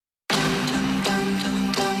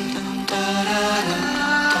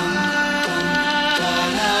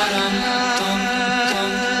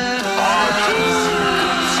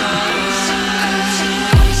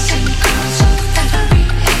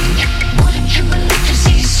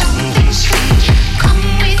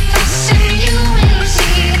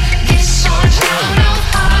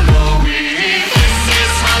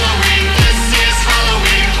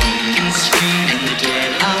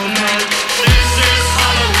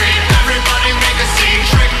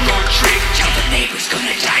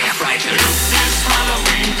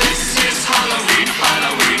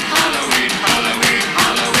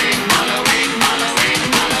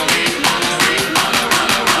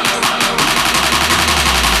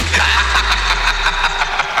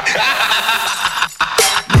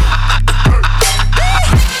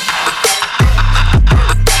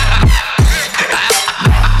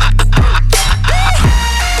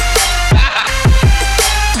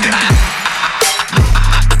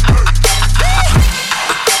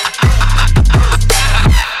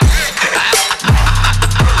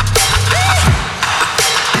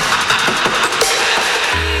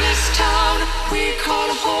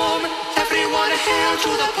hail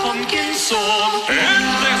to the pumpkin song. In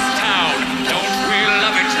this town, don't we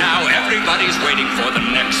love it now? Everybody's waiting for the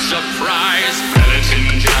next surprise.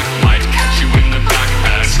 Skeleton Jack might catch you in the back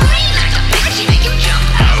and scream like a banshee, make you jump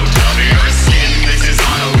out of your skin. This is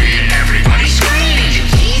Halloween, everybody scream.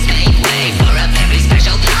 Please make way for a very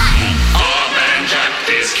special guy. Our man Jack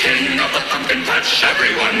is king of the pumpkin patch.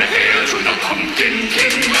 Everyone hail to the pumpkin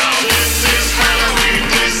king now. This is Halloween,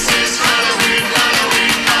 this is Halloween,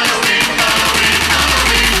 Halloween, Halloween, Halloween,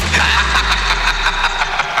 Halloween.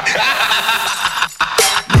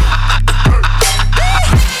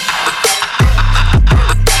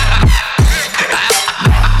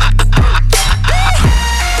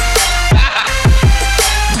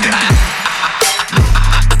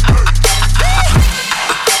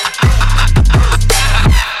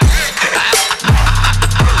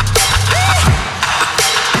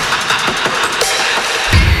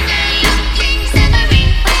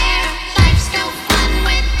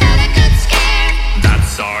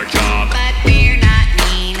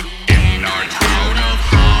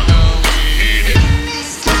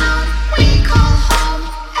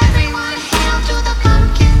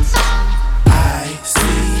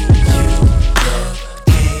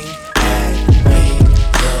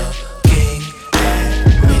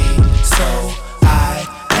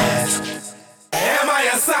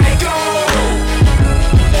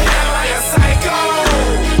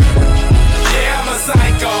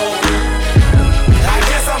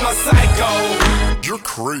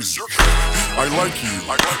 Crazy. I like you,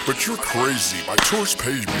 but you're crazy. My chores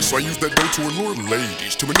paid me, so I use that dough to allure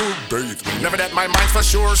ladies, to manure bathe me. Never that my mind's for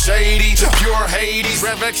sure shady, pure Hades.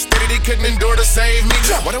 Rev Xfinity couldn't endure to save me.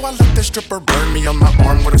 Why do I let this stripper burn me on my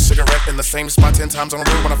arm with a cigarette in the same spot 10 times on a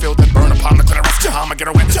road when I feel that burn upon the clitoris? I'ma get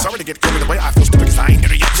her wet. Sorry to get carried away, I feel stupid cause I ain't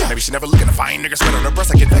hit her yet. Maybe she never looking to find nigga sweat on her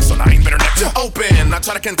breast. I get vexed, so I ain't better next. Open, I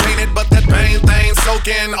try to contain it, but that bang thing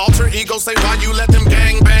soaking. Alter ego say why you let them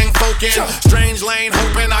gang bang folk in. Strange lane,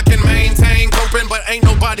 hoping I can maintain coping, but ain't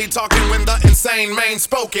nobody talking when the insane main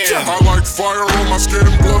spoken. I like fire on my skin,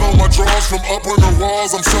 blood on my drawers from up on the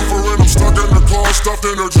walls. I'm suffering, I'm stuck in the car, stuffed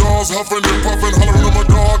in her jaws, huffing and puffing, hollering at my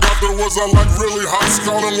dog. Afterwards I like really hot,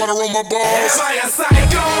 scalding water on my balls. Am I a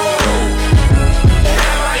psycho?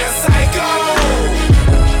 Am I a psycho?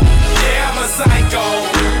 Yeah, I'm a psycho.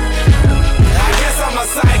 I guess I'm a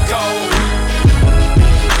psycho.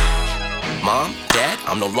 Mom, Dad,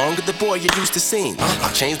 I'm no longer the boy you used to see.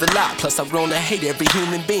 I've changed a lot, plus I've grown to hate every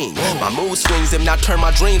human being. My mood swings have now turned my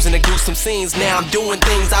dreams into gruesome scenes. Now I'm doing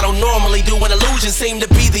things I don't normally do, and illusions seem to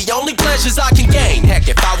be the only pleasures I can gain. Heck,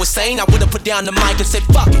 if I was sane, I would've put down the mic and said,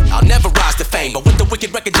 fuck it, I'll never rise to fame. But with the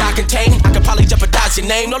wicked record I contain, I could probably jeopardize your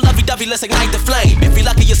name. No lovey-dovey, let's ignite the flame. If you're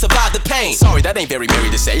lucky, you survive the pain. Sorry, that ain't very merry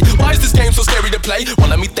to say. Why is this game so scary to play? Well,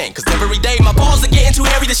 let me think, cause every day my balls are getting too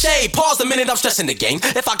hairy to shade. Pause a minute, I'm stressing the game.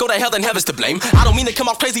 If I go to hell, then heaven's to blame. I don't mean to come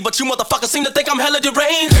off crazy, but you motherfuckers seem to think I'm hella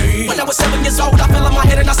deranged. When I was 7 years old, I fell on my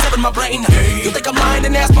head and I severed my brain. You think I'm lying?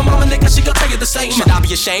 Then ask my mama, nigga, she gon' tell you the same. Should I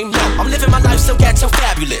be ashamed? No, I'm living my life so ghetto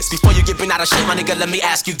fabulous. Before you get bent out of shame, my nigga, let me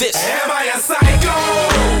ask you this. Am I a psycho?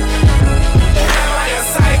 Am I a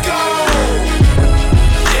psycho?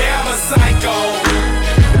 Yeah, I'm a psycho.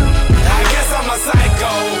 I guess I'm a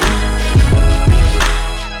psycho.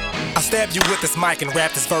 I stab you with this mic and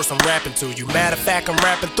rap this verse I'm rapping to you. Matter of fact, I'm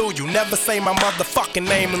rapping through you. Never say my motherfucking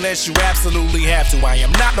name unless you absolutely have to. I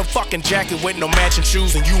am not no fucking jacket with no matching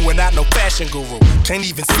shoes, and you are not no fashion guru. Can't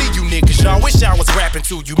even see you niggas, y'all wish I was rapping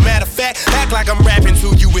to you. Matter of fact, act like I'm rapping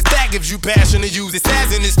to you. If that gives you passion to use it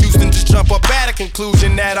as an excuse, then just jump up at a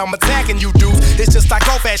conclusion that I'm attacking you dudes. It's just like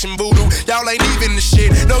old-fashioned voodoo. Y'all ain't even the shit,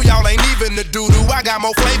 no y'all ain't even the doo-doo. I got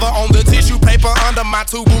more flavor on the tissue paper under my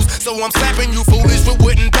tubes, so I'm slapping you foolish with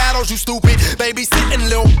wooden paddles, you stupid. Babysitting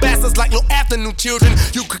little bastards like little afternoon children.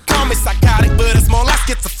 You could call me psychotic, but it's more like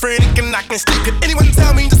schizophrenic, and I can sleep. Could anyone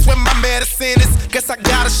tell me just where my medicine is? Guess I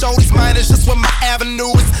gotta show these minors just where my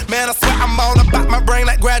avenue is. Man, I swear I'm all about my brain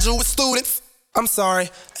like graduate students. I'm sorry,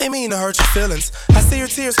 ain't mean to hurt your feelings. I see your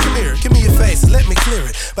tears, come here, give me your face, let me clear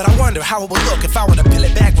it. But I wonder how it would look if I were to peel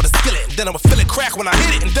it back with a skillet. And then I would feel it crack when I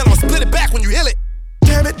hit it, and then I would split it back when you heal it.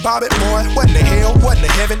 Damn it, bob it, boy. What in the hell? What in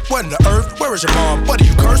the heaven? What in the earth? Where is your mom? What do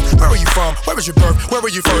you curse? Where are you from? Where was your birth? Where were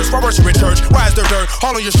you first? Why weren't you in church? Why is there dirt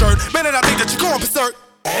all on your shirt? Man, and I think that you're going berserk.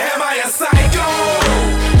 Am I a psycho?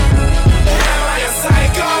 Am I a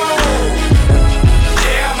psycho?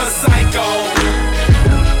 Yeah, I'm a psycho.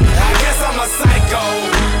 I guess I'm a psycho.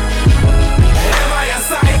 Am I a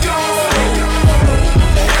psycho?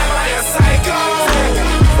 Am I a psycho?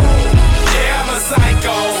 Yeah, I'm a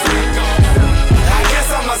psycho.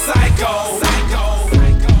 I'm a psycho.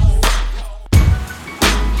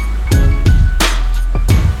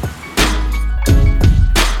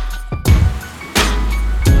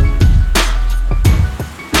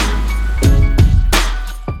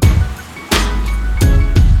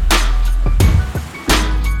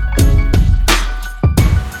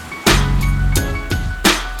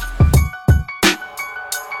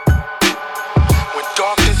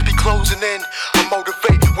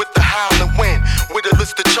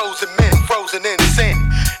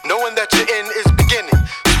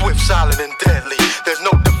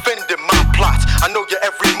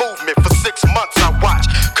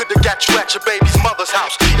 at your baby's mother's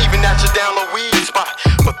house, even at your down low weed spot.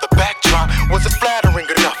 But the backdrop wasn't flattering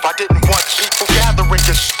enough. I didn't want people gathering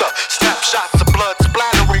your stuff. Snapshots of blood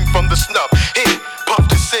splattering from the snub. Here, puff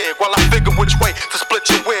the cig while I figure which way to split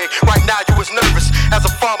your wig. Right now you was nervous as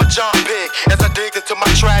a farmer John Pig. As I digged into my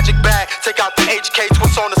tragic bag, take out the HK,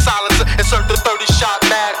 twist on the silencer, insert the 30-shot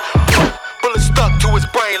mag. Bullet stuck to his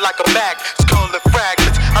brain like a mag. Skull and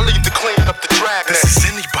fragments, I leave to clean up the drag. This is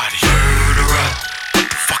anybody. Murderer.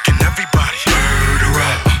 Fucking everybody.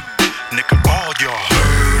 Murderer. Nigga, all y'all.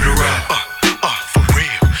 Murderer. For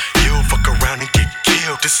real. You'll fuck around and get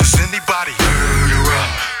killed. This is anybody. Murderer.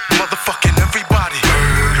 Motherfucking everybody.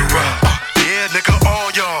 Murderer. Yeah, nigga, all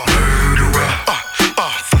y'all. Murderer.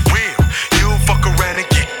 For real. You'll fuck around and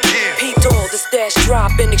get killed. Pete all the stash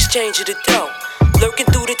drop in exchange of the dough. Lurking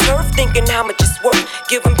through the turf, thinking how much it's worth.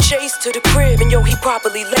 Give him chase to the crib, and yo, he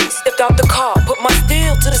properly laced. Stepped out the car, put my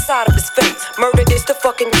steel to the side of his face. Murder is the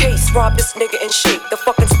fucking case. Rob this nigga and shake the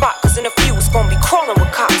fucking spot, cause in a few it's gonna be crawling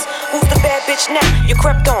with cops. Who's the bad bitch now? You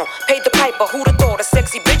crept on, paid the piper. Who'd have thought a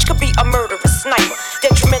sexy bitch could be a murderous sniper?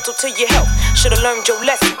 Detrimental to your health, should've learned your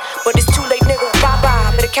lesson. But it's too late, nigga,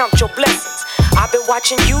 bye-bye, better count your blessings. I've been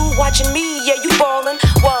watching you, watching me, yeah, you ballin'.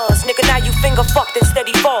 Was, nigga, now you finger fucked and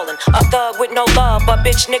steady fallin'. A thug with no love, but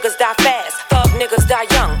bitch niggas die fast. Thug niggas die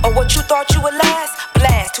young, or what you thought you would last?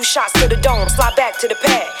 Blast, 2 shots to the dome, slide back to the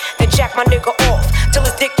pad. Then jack my nigga off, till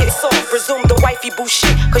his dick gets soft. Resume the wifey boo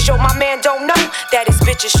shit, cause yo, my man don't know that his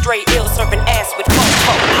bitch is straight ill, serving ass with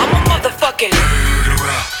fofo. I'm a motherfucking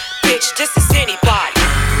murderer. Bitch, this is anybody.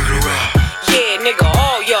 Murderer. Yeah, nigga,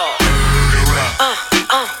 all y'all.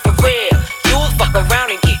 For real. Fuck around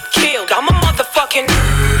and get killed. I'm a motherfucking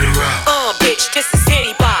murderer. Bitch, this is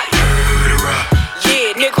anybody. Murderer.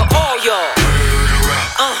 Yeah, nigga, all y'all. Murderer.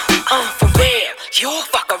 For real. You'll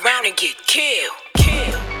fuck around and get killed.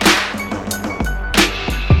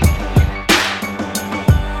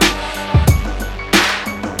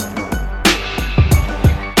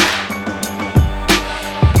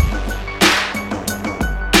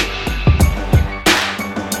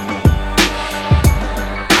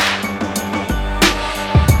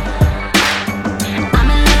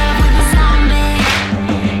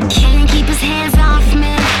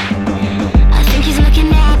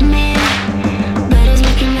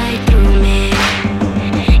 Looking right through me.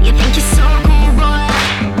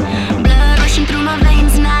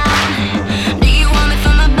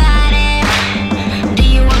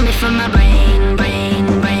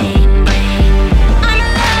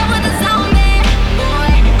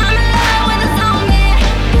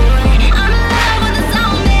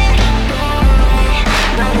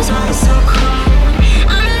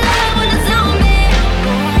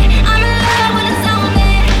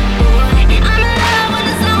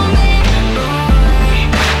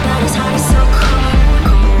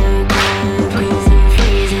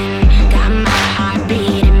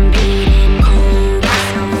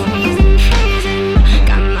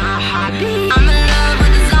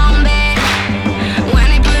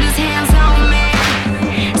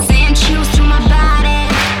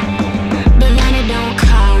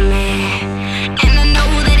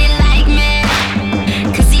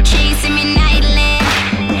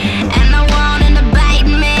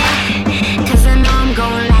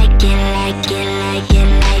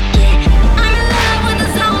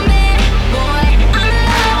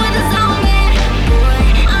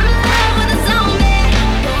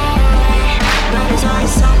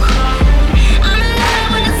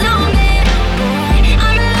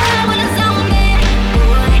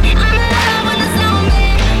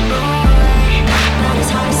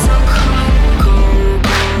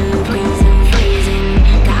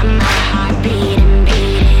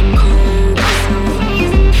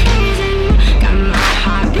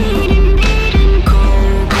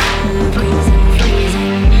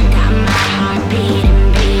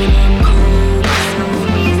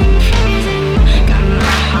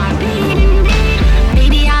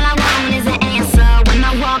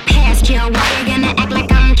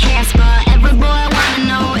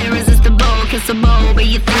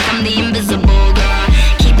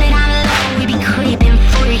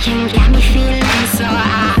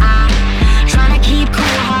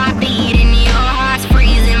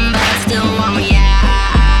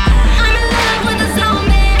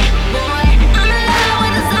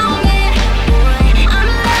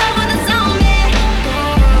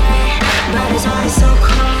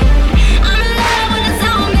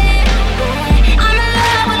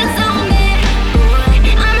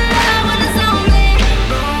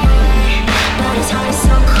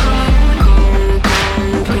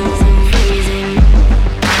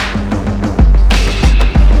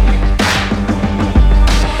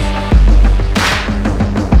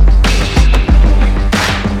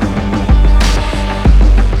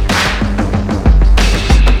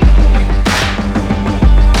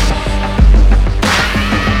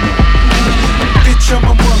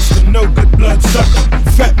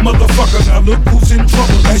 motherfucker, now look who's in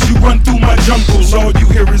trouble. As you run through my jungles, all you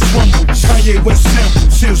hear is rumble. Kanye West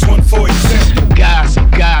samples, here's one for example.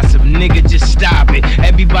 Gossip, nigga, just stop it.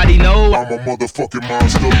 Everybody know I'm a motherfucking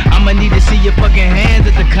monster. I'ma need to see your fucking hands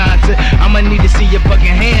at the concert. I'ma need to see your fucking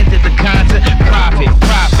hands at the concert. Profit,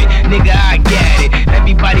 nigga, I got it.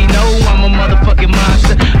 Everybody know I'm a motherfucking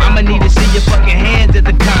monster. I'ma need to see your fucking hands at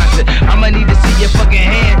the concert. I'ma need to see your fucking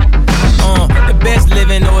hands. The best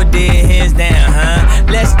living or dead, hands down, huh?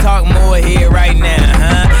 Let's talk more here right now,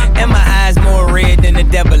 huh? And my eyes more red than the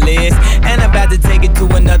devil is. And I'm about to take it to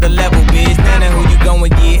another level, bitch. None of who you gon'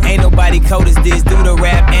 get, ain't nobody cold as this. Do the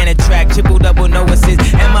rap and the track, triple double, no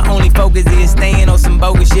assist. And my only focus is staying on some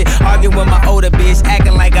bogus shit. Arguing with my older bitch,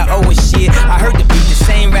 acting like I owe a shit. I heard the beat, the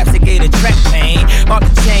same raps that gave the track pain. Bought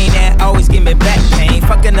the chain that always give me back pain.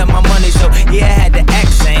 Fucking up my money, so yeah, I had to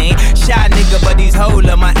act sane. Shy nigga, but these hoes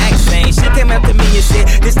love my accent. Shit came up to me and said,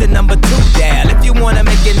 this the number 2 dial. If you wanna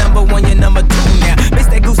make it number 1, you're number 2 now. Bitch,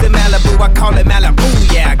 that goose in Malibu, I call it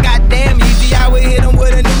Malibu, yeah. Goddamn easy, I would hit him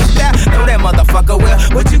with a new style. Know that motherfucker well,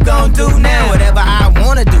 what you gon' do now? Whatever I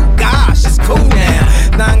wanna do, gosh, it's cool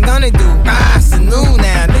now. Now I'm gonna do, it's new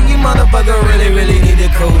now. Think you motherfucker really need to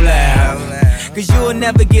cool out. Cause you'll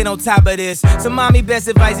never get on top of this. So mommy, best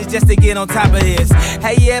advice is just to get on top of this.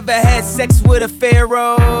 Have you ever had sex with a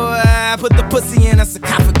pharaoh? I put the pussy in a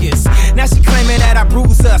sarcophagus. Now she claiming that I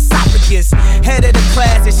bruised her esophagus. Head of the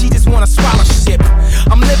class and she just wanna swallow shit.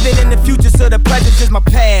 I'm living in the future, so the present is my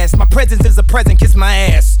past. My presence is a present, kiss my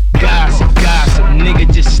ass. Gossip, nigga,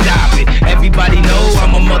 just stop it. Everybody know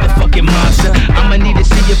I'm a motherfucking monster. I'ma need to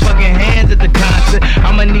see your fucking hands at the concert.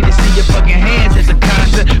 I'ma need to see your fucking hands at the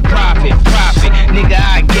concert. Profit, nigga,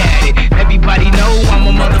 I got it. Everybody know I'm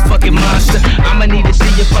a motherfucking monster. I'ma need to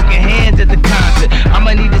see your fucking hands at the concert.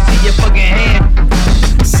 I'ma need to see your fucking hands.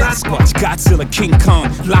 Sasquatch, Godzilla, King Kong,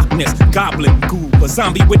 Loch Ness, Goblin, Ghoul, a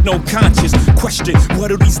zombie with no conscience. Question, what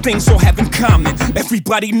do these things all have in common?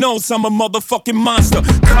 Everybody knows I'm a motherfucking monster.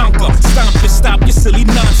 Conquer, stomp your, stop your silly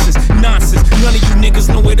nonsense. None of you niggas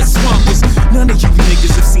know where the swamp is. None of you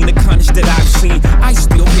niggas have seen the carnage that I've seen. I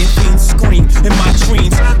still hear fiends scream in my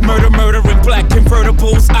dreams. Murder in black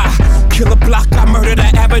convertibles. I kill a block, I murder the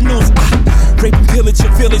avenues. I rape and pillage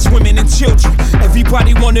your village, women and children.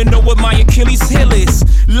 Everybody wanna know what my Achilles heel is.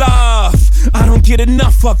 Love, I don't get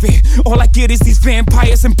enough of it. All I get is these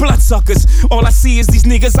vampires and bloodsuckers. All I see is these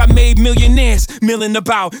niggas I made millionaires, milling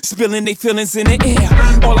about, spilling their feelings in the air.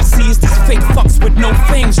 All I see is these fake fucks with no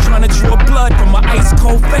fangs, trying to draw blood from my ice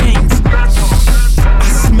cold veins.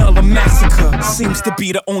 I smell a massacre, seems to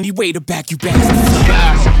be the only way to back you back.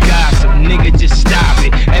 Gossip, nigga, just stop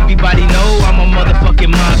it. Everybody know I'm a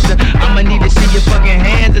motherfucking monster. I'ma need to see your fucking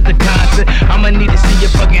hands at the concert. I'ma need to see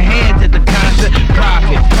your fucking hands at the concert.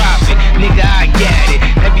 Profit, nigga, I got it.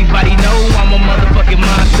 Everybody know I'm a motherfucking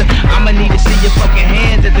monster. I'ma need to see your fucking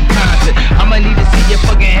hands at the concert. I'ma need to see your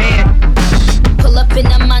fucking hands. Pull up in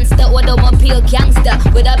a monster automobile gangster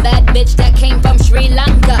with a bad bitch that came from Sri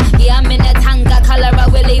Lanka. Yeah, I'm in a tanga, color a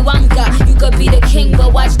Willy Wonka. You could be the king,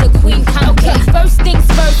 but watch the queen conquer. Okay, first things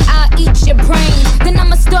first, I'll eat your brains. Then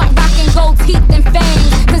I'ma start rocking gold teeth and fangs.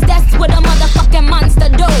 Cause that's what a motherfucking monster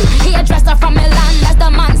do. Hairdresser from Milan, that's the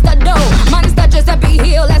monster do. Monster just to be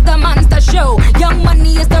healed,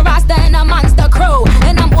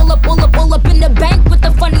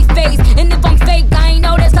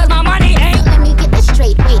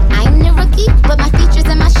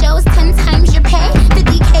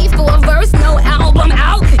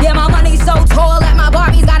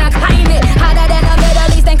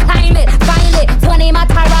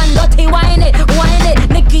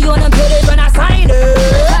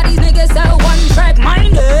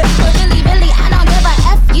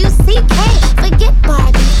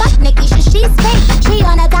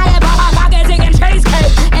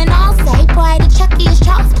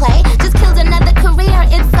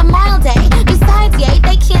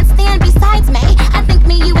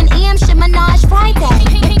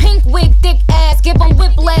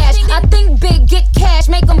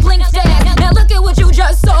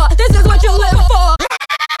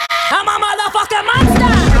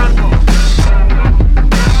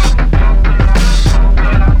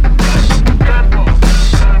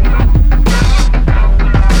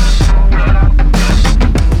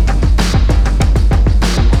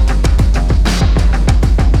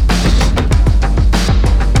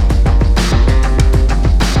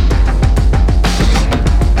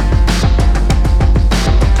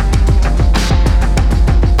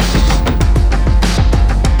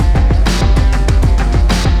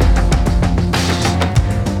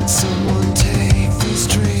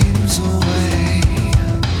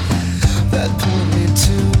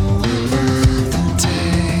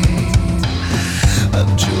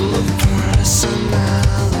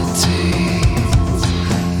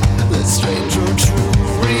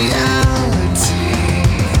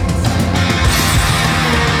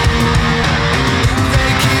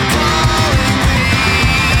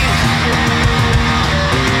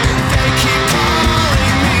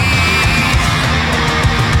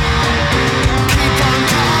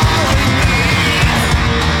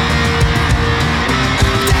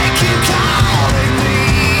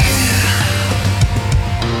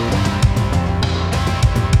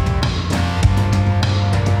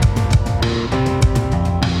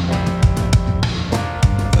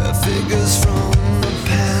 from the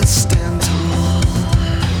past stand tall,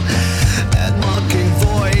 and mocking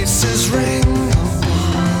voices ring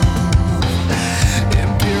above.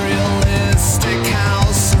 Imperialistic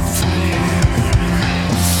house of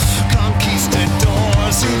flames,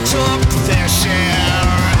 conquistadors who took their share.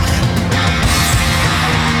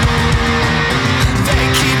 They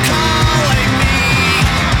keep calling me,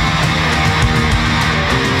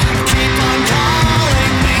 keep on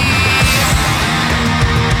calling me.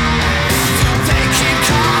 They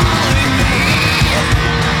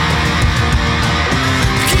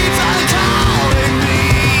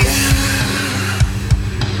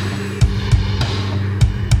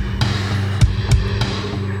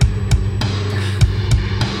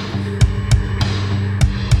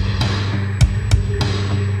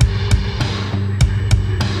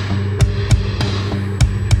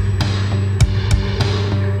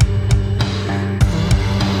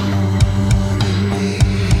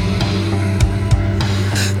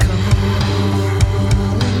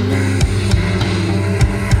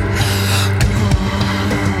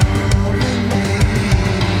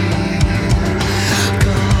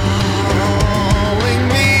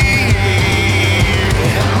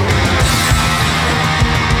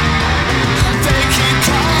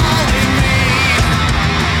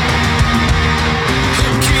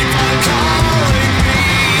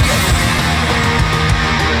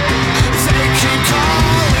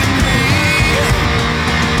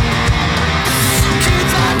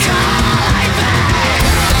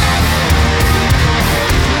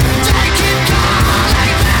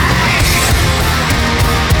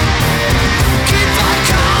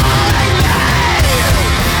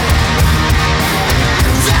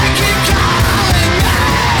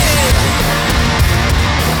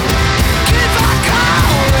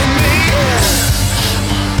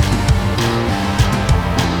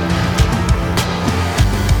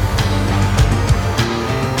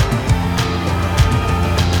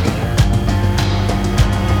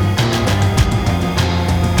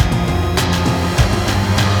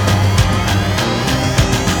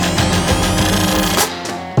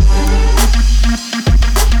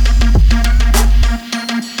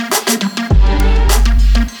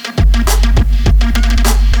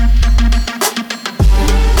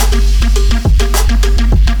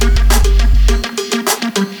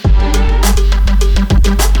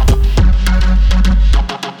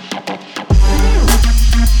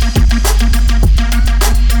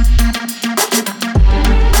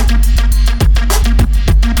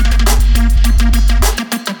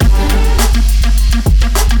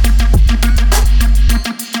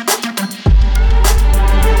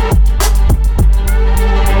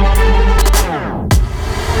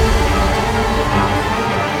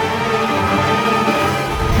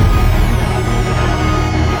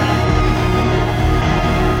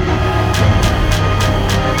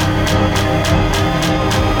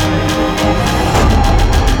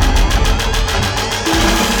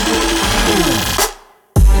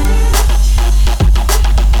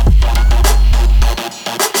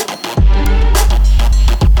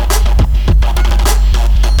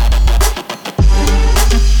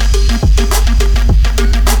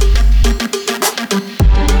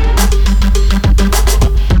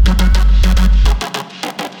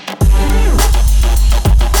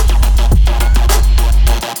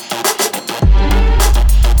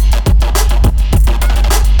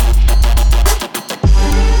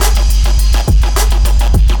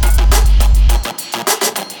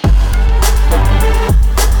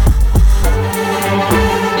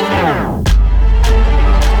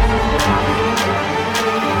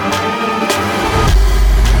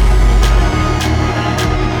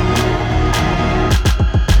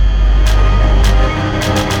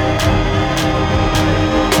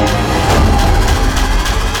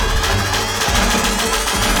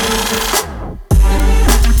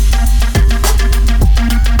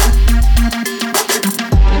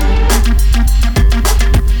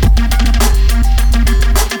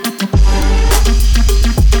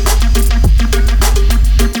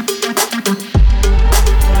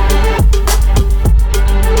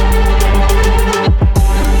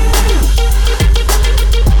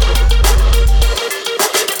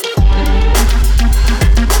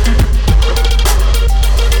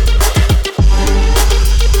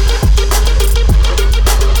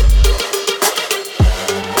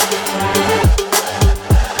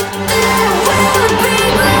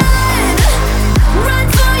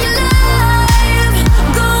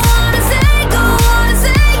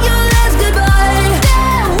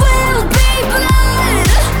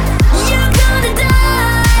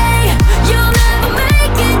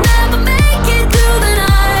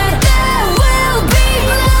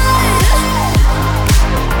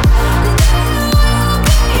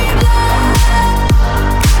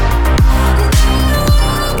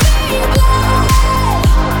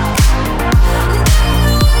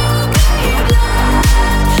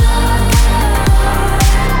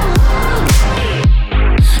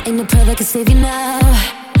save you now.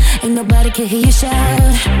 Ain't nobody can hear you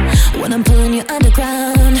shout when I'm pulling you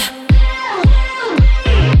underground.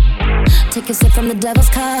 Take a sip from the devil's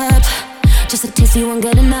cup. Just a taste, you won't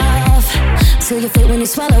get enough. Till your fate when you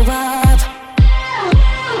swallow up.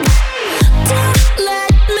 Don't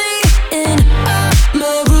let me in,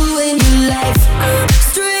 I'ma ruin your life. I'm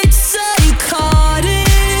straight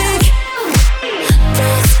psychotic.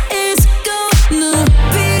 This is gonna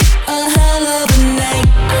be a hell of a night.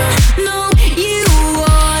 I know you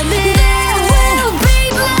want it. There will be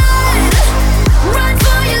blood. Run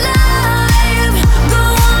for your life. Go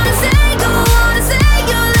on and say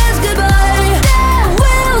your last goodbye. There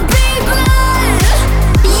will be blood.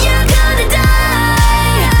 You're gonna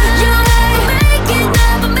die. You'll never make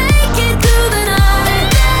it through the night.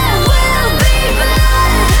 There will be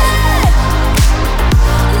blood.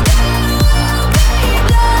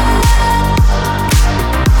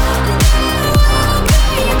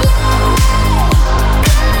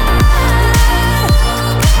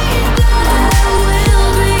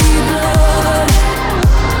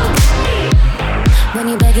 When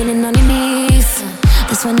you're begging and on your knees,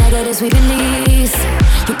 this one negatives we release.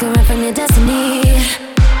 You can run from your destiny.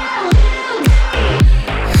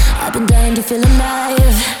 I've been dying to feel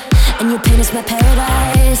alive, and your pain is my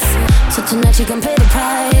paradise. So tonight you can pay the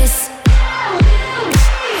price.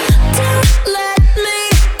 Don't let me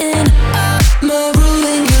in, I'ma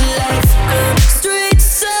ruin your life. I'm straight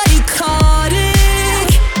psychotic.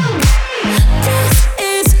 This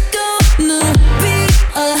is gonna be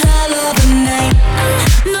a hell of a night. I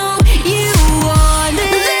know you want it.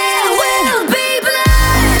 There will be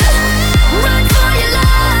blood. Run for your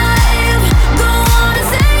life. Go on and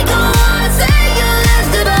say your last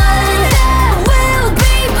goodbye. There will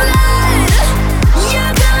be blood.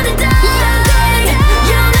 You're gonna die.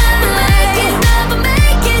 You'll never make it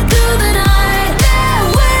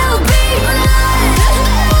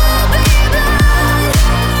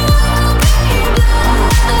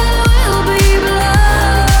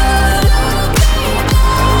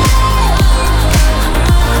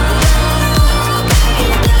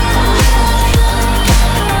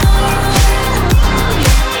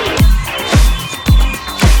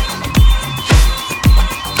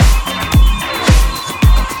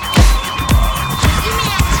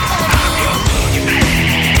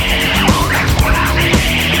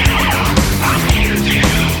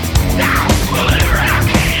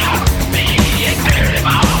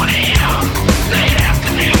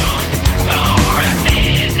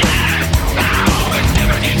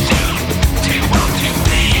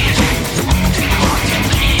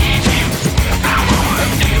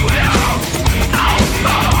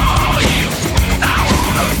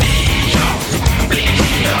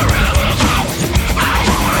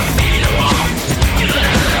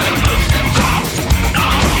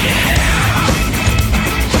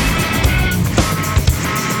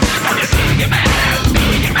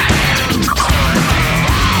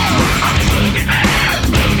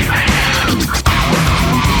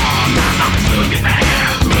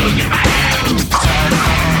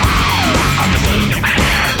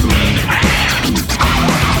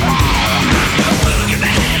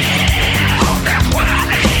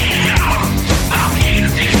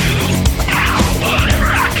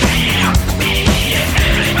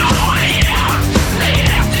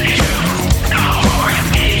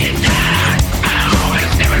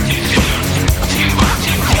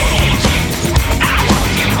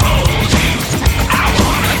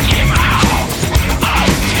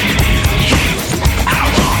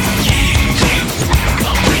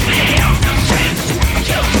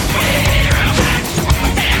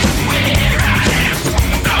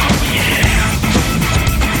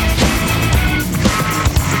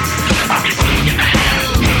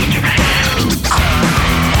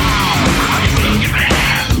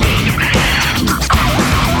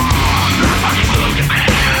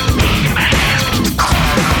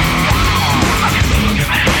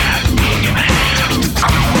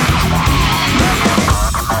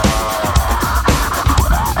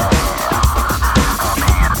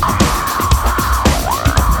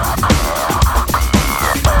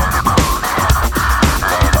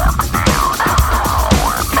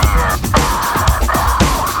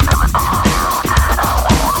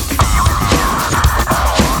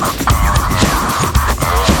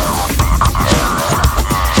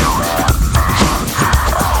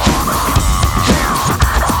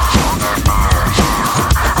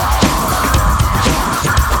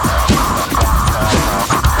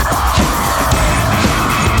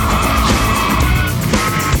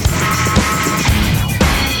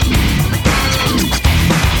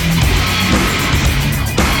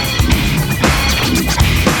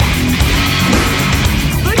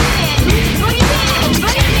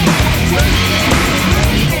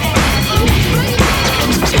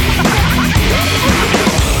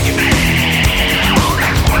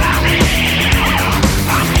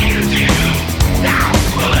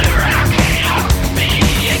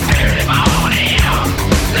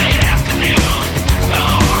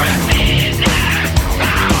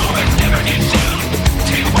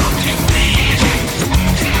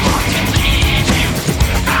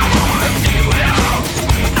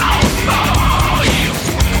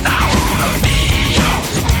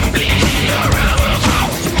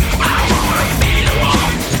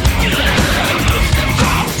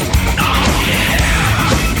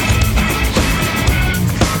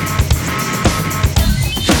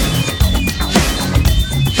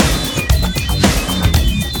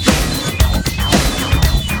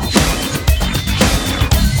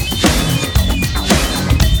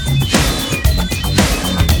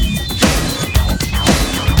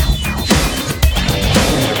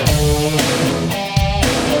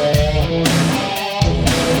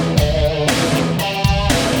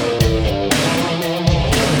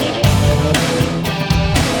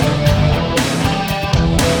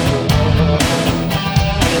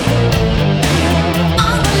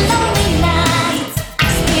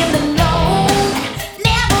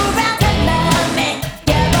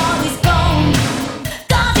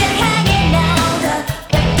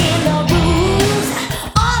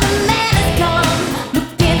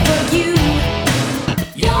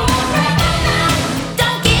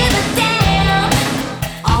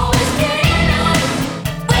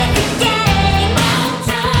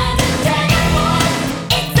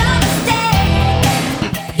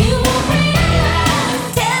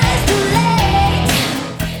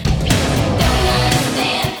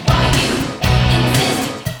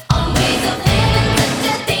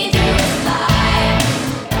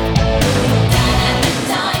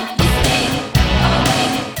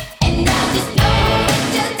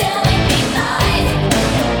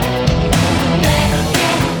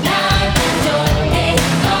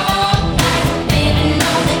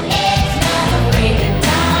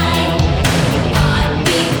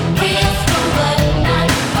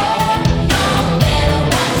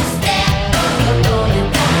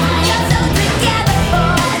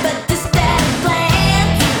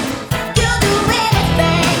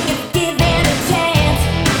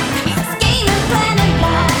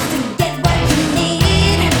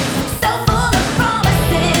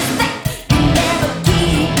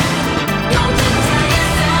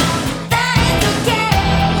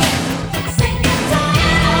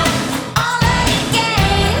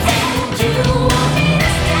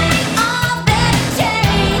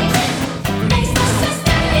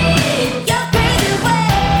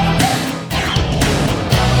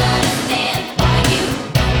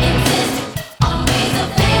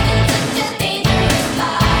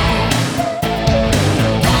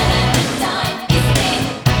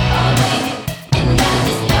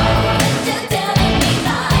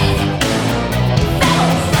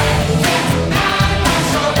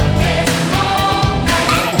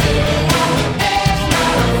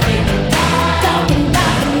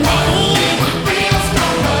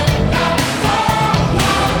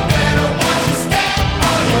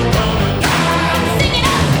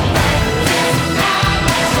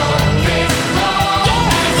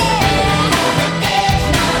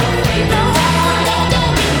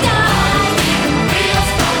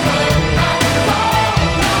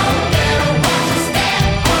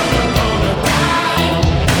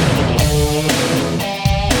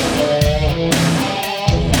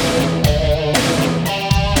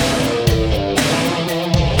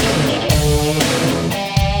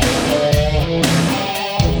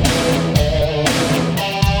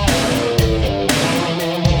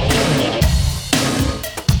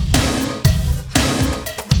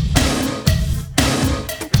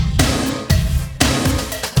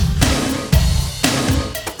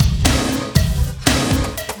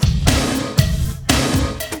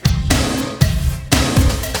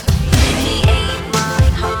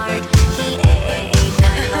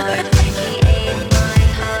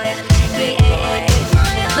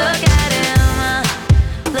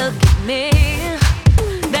me.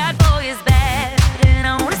 That boy is bad and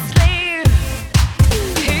honestly,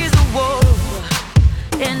 he's a wolf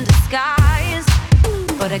in disguise.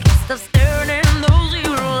 But I guess they're staring in those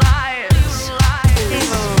evil eyes.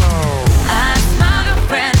 I smell your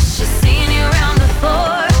friend, she's seen you around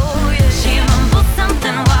before. She mumbled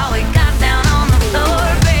something while we got down on the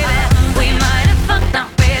floor, baby. We might have fucked, not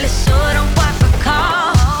really sure, don't quite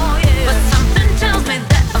recall. But something tells me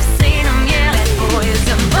that I've seen him, yeah. That boy is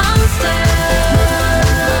a monster.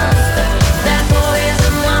 That boy is a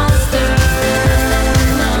monster.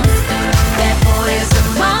 That boy is a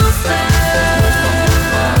monster.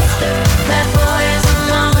 That boy is a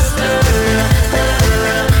monster.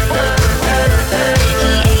 He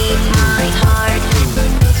ate my heart.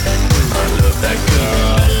 I love that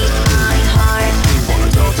girl. He ate my heart. Wanna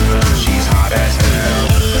talk to her, she's hot as hell.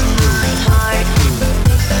 He ate my heart.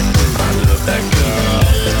 I love that girl.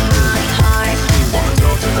 He ate my heart. Wanna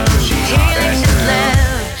talk to her, she's He hot licked as his hell.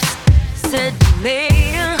 lips, said to me,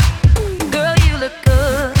 girl, you look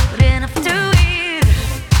good enough to eat.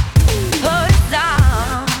 Put his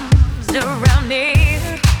arms around me,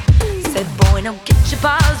 said, boy, don't get your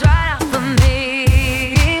paws right off of me.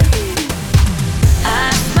 I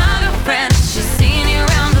smiled her friend, she's seen you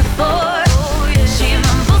around before. She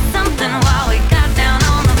mumbled something while we got down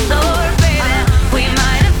on the floor, baby. We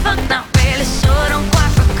might have fucked, not really sure, don't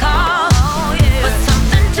quite recall. But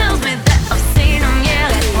something tells me that I've seen him, yeah.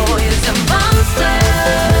 That boy is a monster.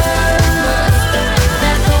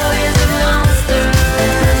 That boy is a monster.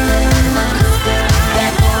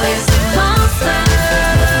 That boy is a monster.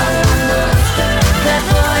 That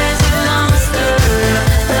boy is a monster.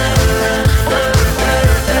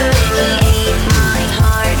 He ate my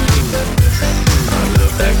heart. I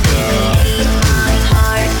love that girl. He ate my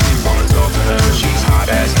heart. Wanna talk to her, she's hot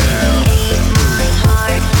as hell. He ate my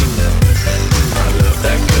heart. I love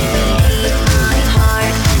that girl. He ate my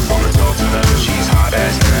heart. Wanna talk to her, she's hot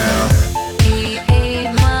as hell. He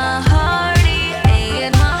ate my heart. He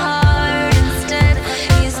ate my heart instead.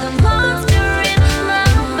 He's the monster in my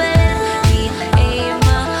bed. He ate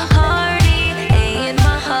my heart. He ate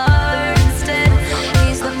my heart instead.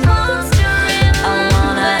 He's the monster in my bed. I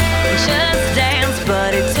wanna just dance,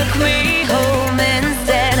 but it took me home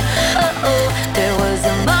instead. Oh, there was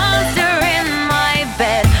a monster in my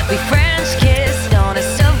bed. We French kissed on a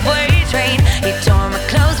subway train. He tore my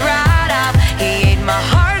clothes right off. He ate my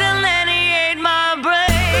heart and then he ate my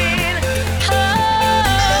brain.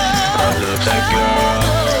 I love that girl.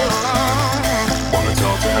 Wanna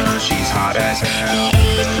talk to her, she's hot as He hell.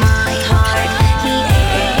 ate my heart. He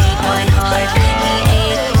ate my heart. He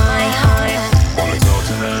ate my heart. Wanna talk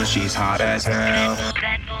to her, she's hot as hell.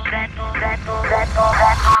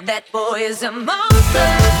 That boy is a monster.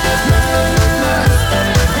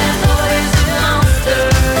 That boy is a monster.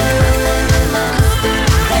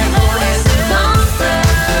 That boy is a monster. That boy is a monster.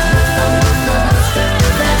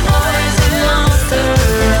 That boy is a monster.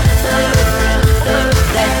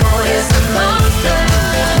 That boy is a monster.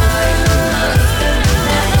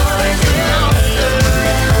 That boy is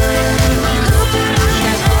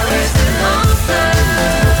a monster.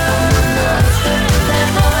 That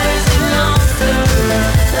boy is a monster.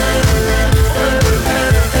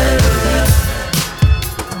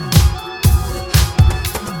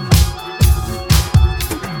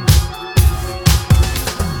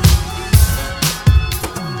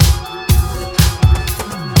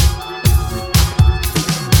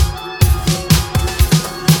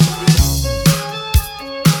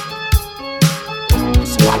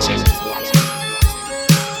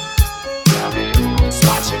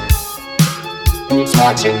 Who's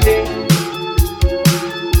watching me?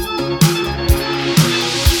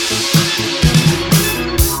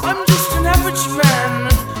 I'm just an average man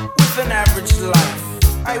with an average life.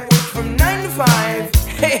 I work from 9 to 5.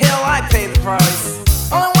 Hey, hell, I pay the price.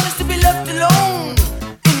 All I want is to be left alone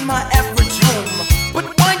in my average home. But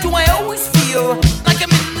why do I always feel like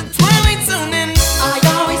I'm in the twilight zone? And I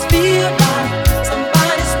always feel like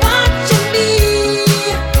somebody's watching me,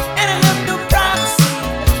 and I have no privacy.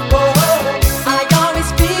 Oh, I always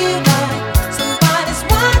feel like somebody's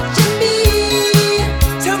watching me.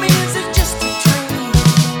 Tell me, is it just a dream?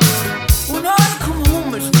 When I come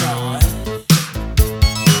home at night,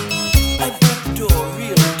 I grab the door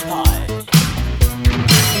real tight.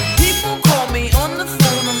 People call me on the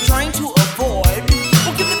phone, I'm trying to avoid.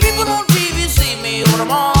 Well, can the people on TV see me, or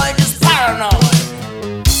am I just paranoid?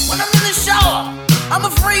 When I'm in the shower, I'm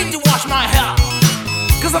afraid to wash my hair,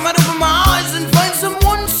 'cause I might open my eyes and find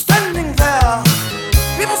someone standing there.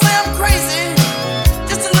 People say I'm crazy,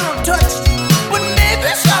 just a little touched, but maybe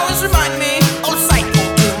showers remind me of psycho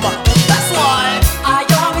humor. That's why I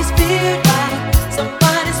always feel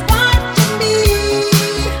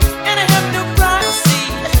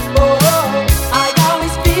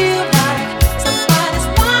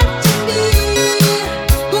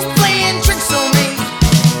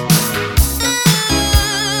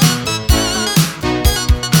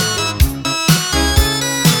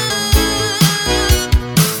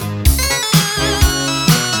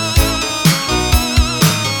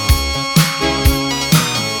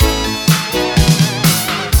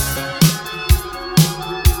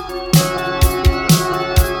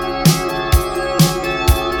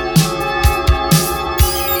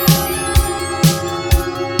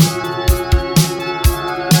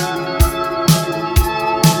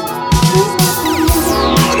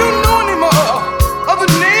I don't know anymore. Other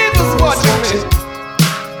neighbors watching me.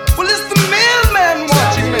 Well, it's the mailman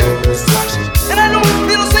watching me. And I don't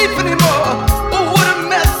feel safe anymore. Oh, what a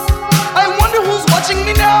mess. I wonder who's watching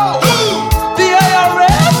me now. The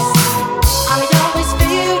IRS? I always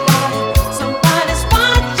feel like somebody's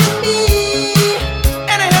watching me.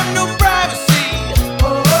 And I have no privacy.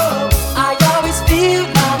 I always feel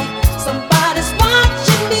like somebody's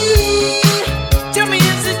watching me. Tell me,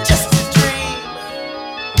 is it just a dream?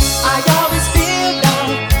 I always feel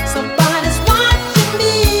like somebody's watching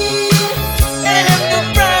me. And I have no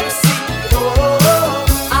privacy.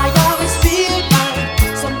 I always feel like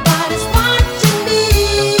somebody's watching me.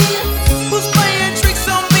 Who's playing tricks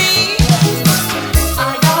on me?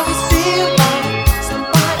 I always feel like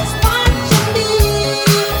somebody's watching me.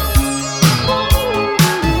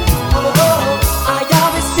 I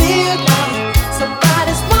always feel like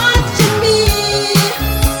somebody's watching me.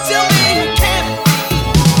 Tell me who can it be?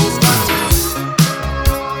 Who's watching me?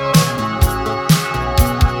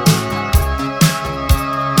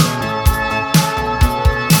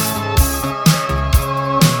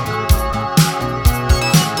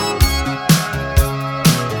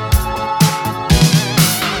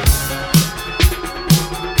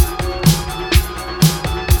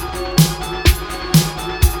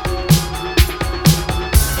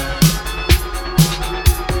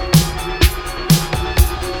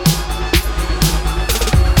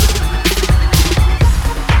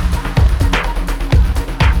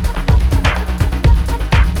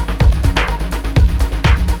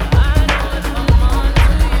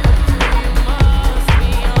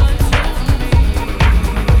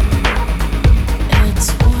 It's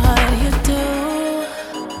what you do.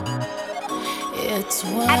 It's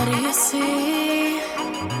what you see.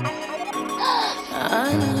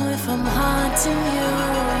 I know if I'm haunting you,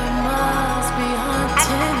 you must be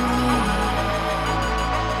haunting me.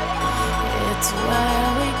 It's where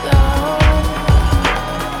we go.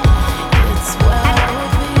 It's where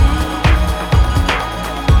we'll be.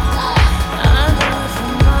 I know if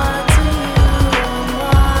I'm haunting you, I'm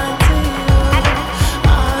haunting you.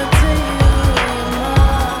 Haunting you, you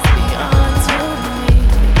must be haunting me.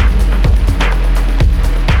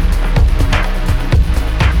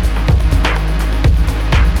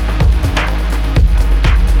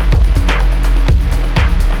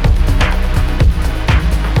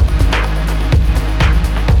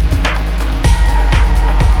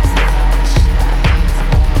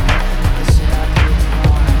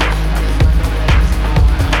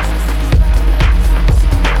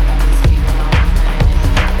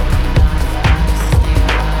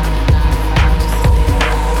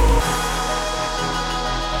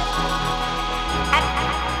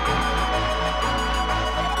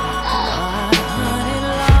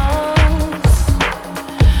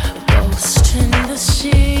 Ghost in the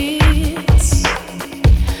sheets.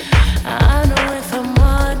 I know if I'm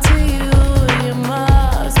haunting you, you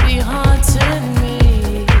must be haunting me.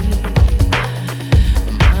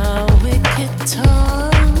 My wicked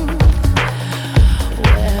tongue,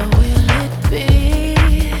 where will it be?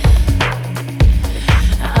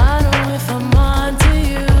 I know if I'm haunting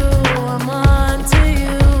you, I'm haunting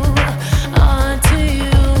you, haunting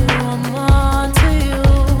you, I'm haunting you,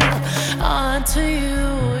 haunting you.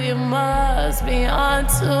 You must be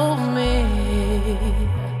onto me.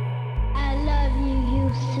 I love you,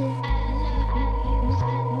 Yusuf.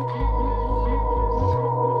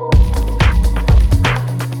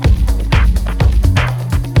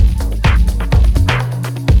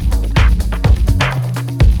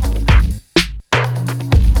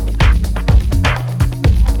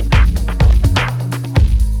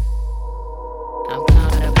 I'm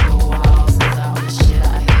climbing up the walls 'cause all the shit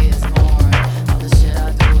I hear is boring. All the shit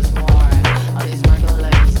I do is boring. All these Merkel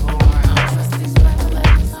ladies boring. I don't trust these Merkel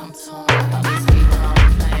ladies.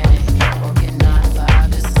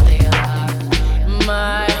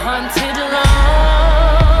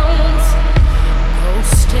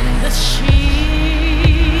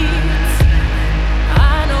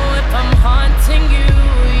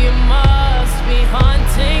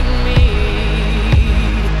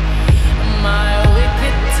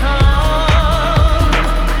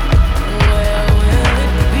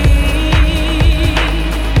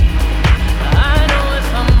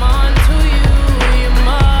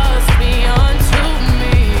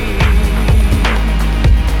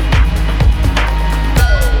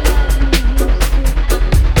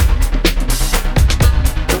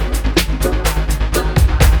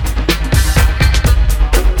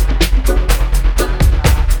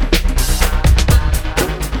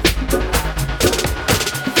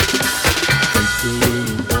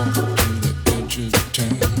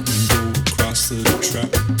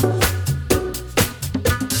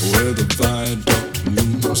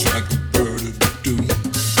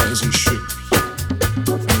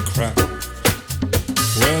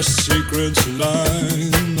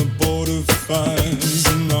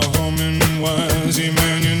 wise, yeah,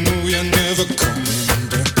 man, you know you're never coming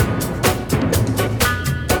back.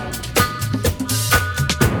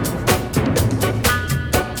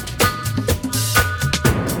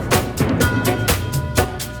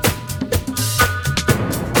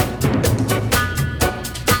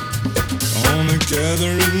 On a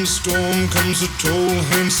gathering storm comes a tall,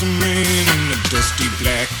 handsome man in a dusty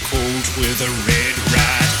black coat with a red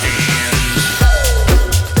right hand.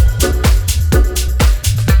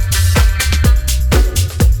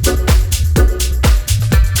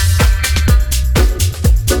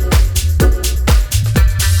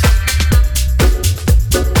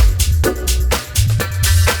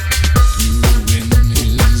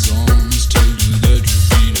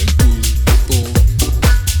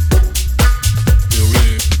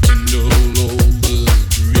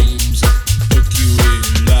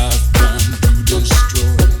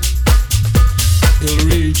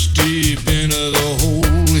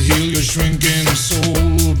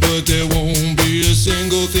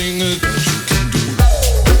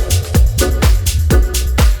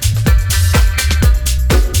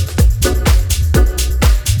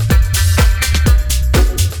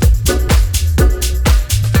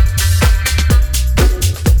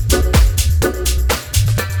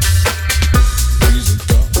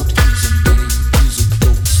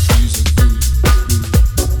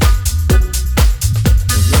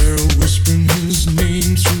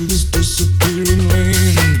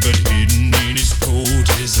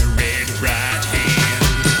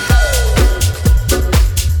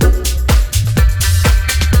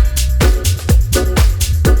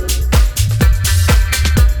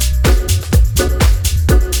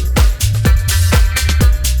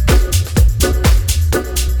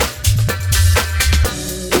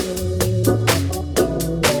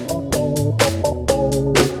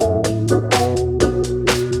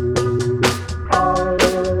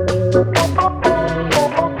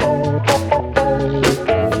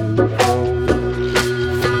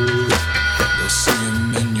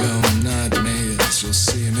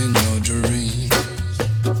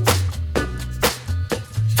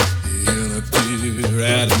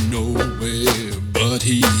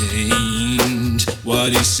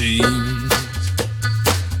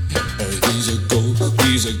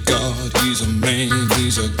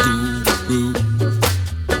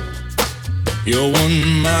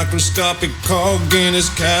 Microscopic cog in his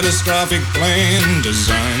catastrophic plan,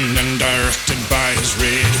 designed and directed by his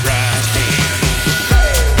red right hand.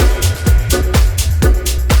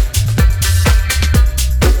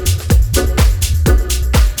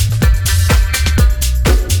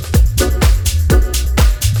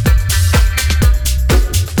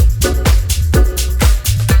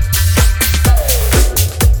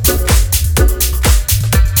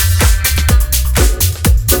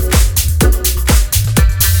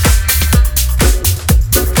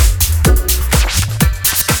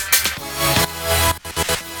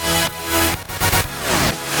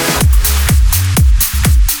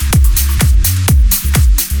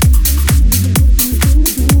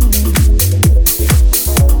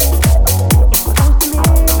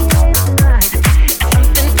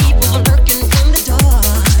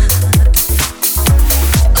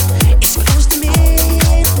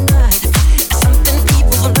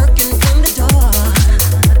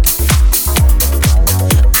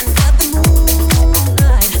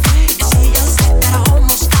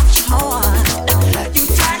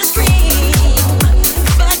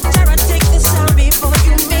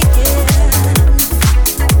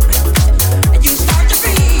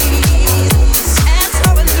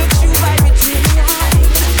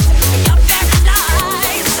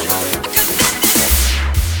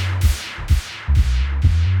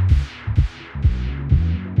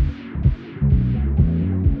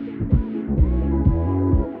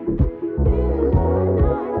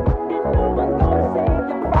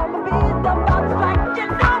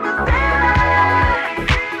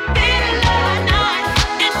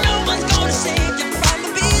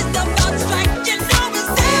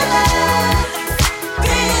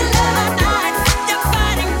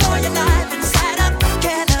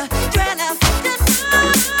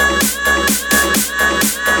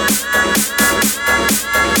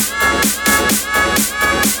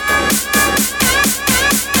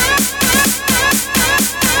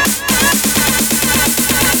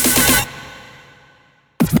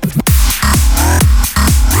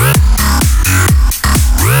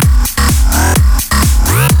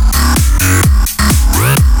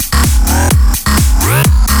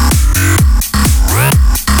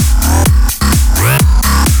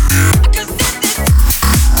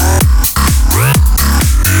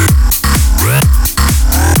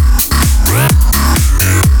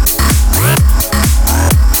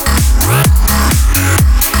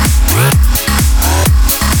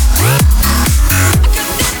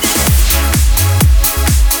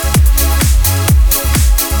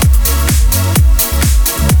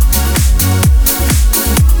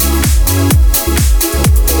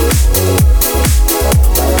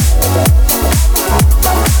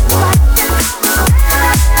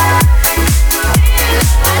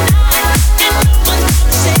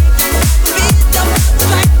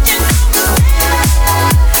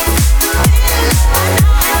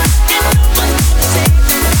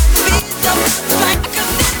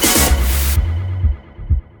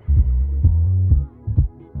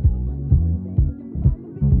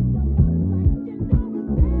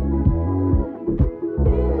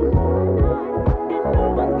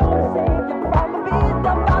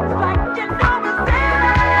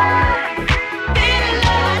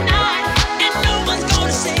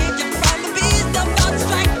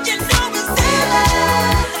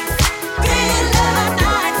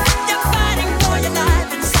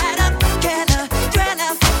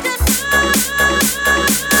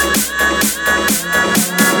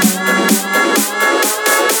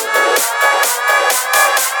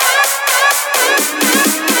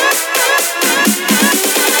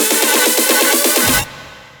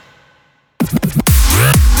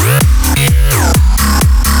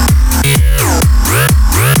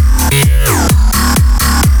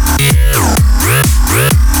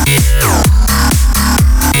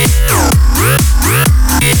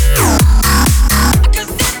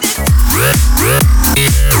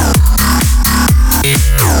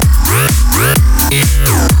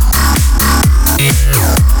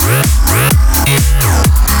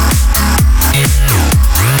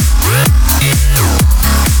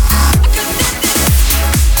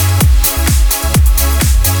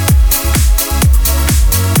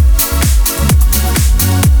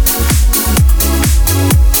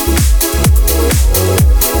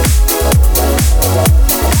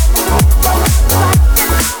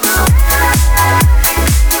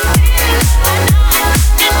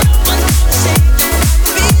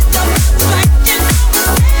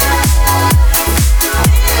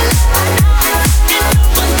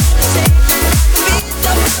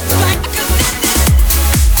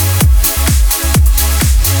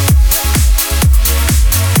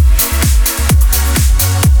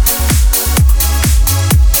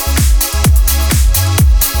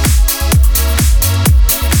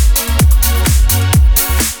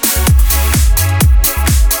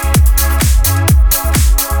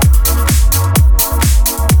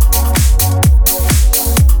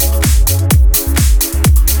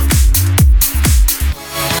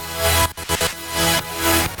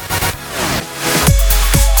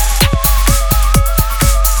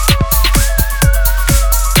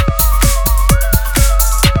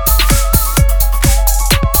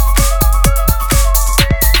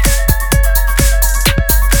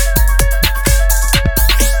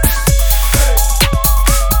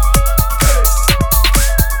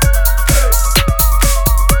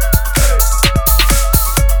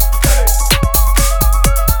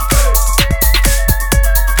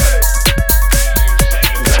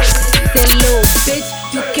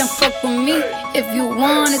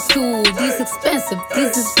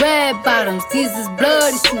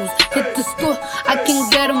 Hit the store, I can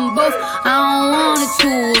get them both. I don't wanna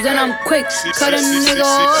choose, and I'm quick. Cut a nigga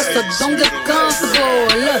off, so don't get comfortable.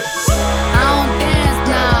 Look, I don't dance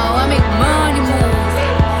now, I make money moves.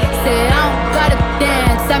 Say I don't gotta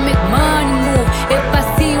dance, I make money move. If I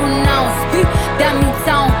see you now speak, that means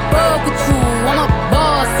I don't fuck with you. I'm a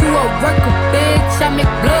boss, you a worker, bitch. I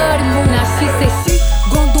make bloody move. Now she say she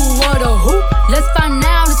gon' do what or who? Let's find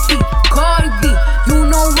out and see. Cardi B, you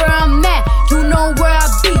know where I'm at, you know where I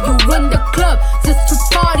be. You in the club just to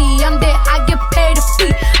party, I'm there, I get paid a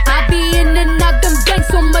fee. I be in and out them gangs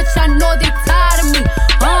so much, I know they tired of me.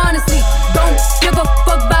 Honestly, don't give a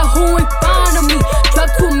fuck about who in front of me.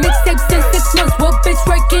 Drop 2 mixtapes in 6 months, what bitch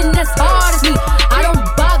working as hard as me? I don't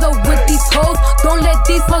bother with these hoes, don't let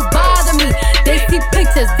these hoes bother me. They see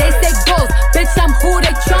pictures, they say goals, bitch I'm who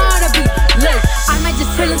they tryna be. Look, I might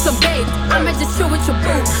just chill in some babe, I might just chill with your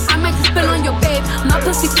boo, I might just spill on your babe. My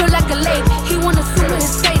pussy feel like a lake, he wanna swim with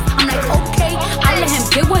his face. I'm like okay, I let him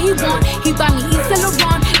get what he want. He buy me East Saint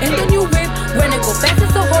Laurent and the new whip. When I go fast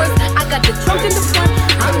as a horse, I got the trunk in the front.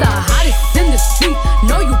 I'm the hottest in the street,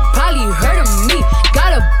 know you probably heard of me.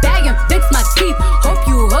 Got a bag and fix my teeth, hope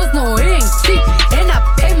you hoes know it ain't cheap. And I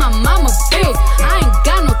pay my mama bills, I ain't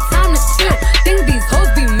got no time to chill. Think these hoes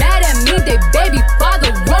be mad at me, they baby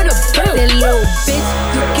father wanna bill. That little bitch,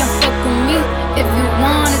 you can fuck with me if you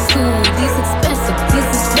wanted to. These expensive, these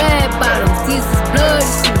is red bottoms, these is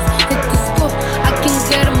bloody shoes. Hit the store, I can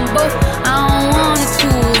get them both, I don't wanna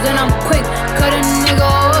choose. And I'm quick, cut a nigga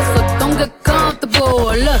off, so don't get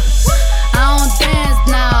comfortable. Look, I don't dance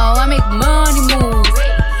now, I make money move.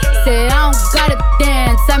 Say I don't gotta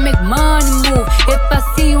dance, I make money move. If I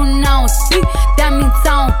see you now speak, that means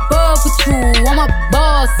I don't fuck with you. I'm a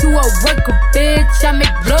boss, you a worker, bitch. I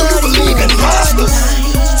make bloody moves. Do you believe in monsters?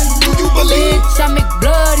 Do you believe? Bitch, I make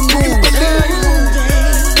bloody moves.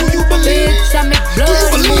 Do you believe? Bitch, I make bloody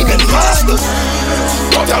moves. Do you believe in monsters?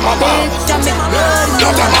 Don't tell my mom. Bitch, I make bloody moves.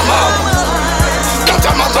 Don't tell my mom. Don't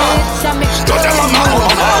tell my mom. Don't tell my mom I'm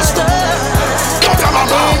a monster. Don't tell my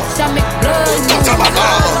mom. Bitch, I make bloody moves. Don't tell my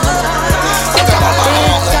mom. Don't tell my mom.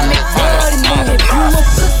 Bitch, I make bloody moves. If you a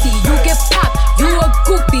pussy, you get popped. You a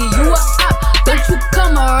goofy, you a op. Don't you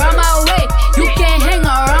come around my way. You can't hang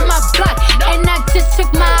around my block. And I just check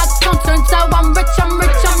my account. Turns out I'm rich, I'm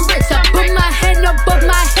rich, I'm rich. I put my hand above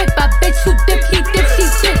my hip. I bet you dip, he dip, she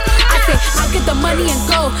dip. I say, I get the money and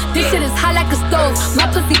go. This shit is hot like a stove. My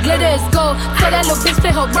pussy glitter is gold. Tell that little bitch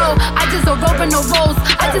play her role. I just a rope and no rolls.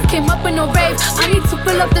 I just came up in a rave. I need to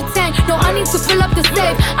fill up the tank. No, I need to fill up the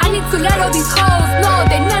safe. I need to let all these hoes know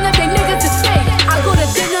they none of they niggas is fake. I go to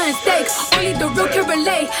dinner and steak. Only the real can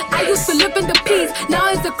relate. I used to live in the peace.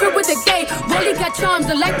 Now it's a crib with a gate. Rolly got charms,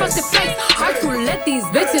 the light frosted face. Hard to let these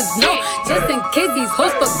bitches know. Just in case these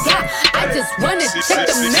hoes forgot. I just wanna check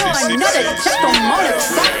the mail. Another check from all the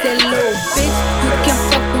stocks. That little bitch, you can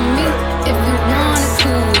fuck with me if you wanted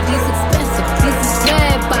to. These expensive, these is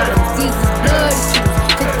red bottoms, these is bloody shoes.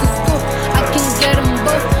 Hit the store, I can get them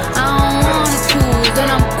both, I don't wanna choose. And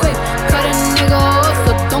I'm quick, cut a nigga off,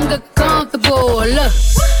 so don't get comfortable. Look,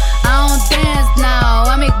 I don't dance now,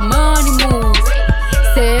 I make money move.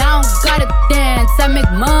 Say I don't gotta dance, I make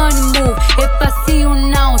money move. If I see you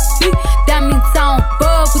now speak, that means I don't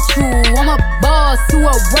fuck with you. I'm a boss, you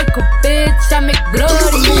a worker, bitch. I make bloody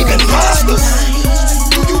moves. Do you believe in monsters?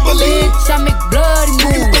 Do you believe? Bitch, I make bloody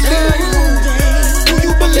moves. Do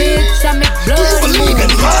you believe? Bitch, I make bloody moves. Do you believe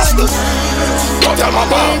in monsters? Don't tell my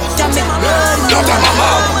mom. Bitch, I make bloody moves. Don't tell my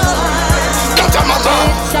mom. Don't tell my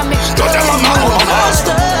mom. Don't tell my mom I'm a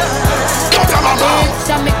monster. Don't tell my mom.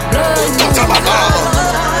 Bitch, I make bloody moves. Don't tell my mom.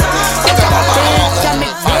 Don't tell my mom. Bitch, I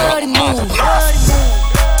make bloody moves.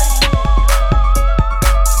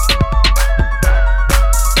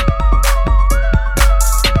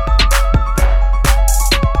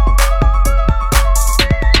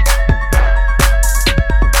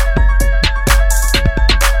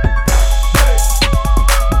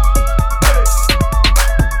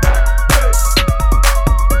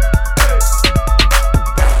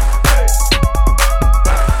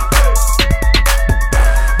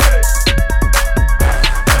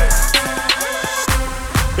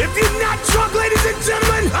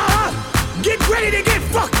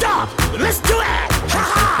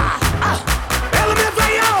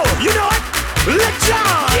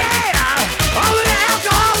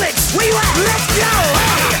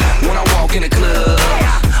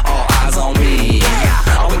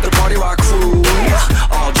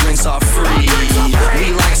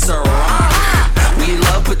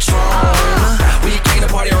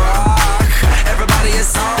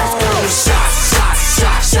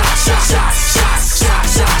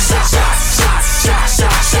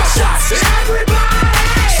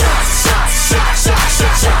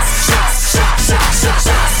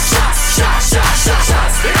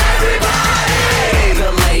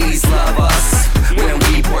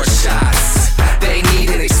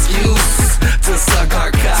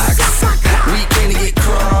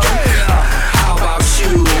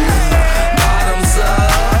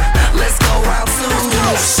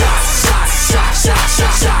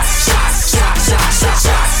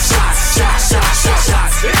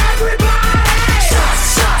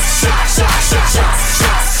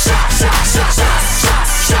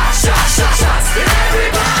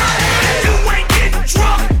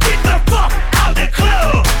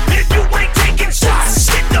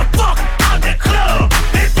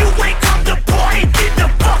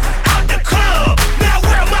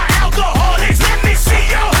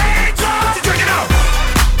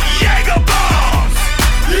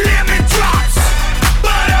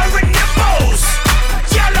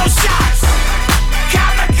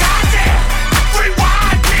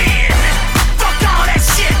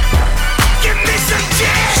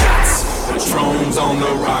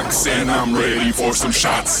 me for some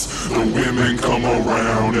shots. The women come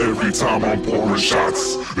around every time I'm pouring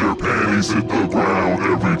shots. Their panties hit the ground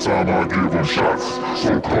every time I give them shots.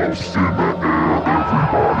 So cuffs in the air,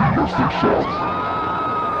 everybody let's take shots.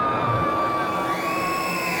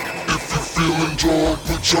 If you're feeling drunk,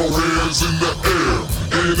 put your hands in the air.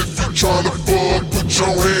 And if you're trying to fuck, put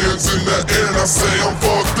your hands in the air. And I say I'm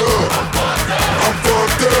fucked up. I'm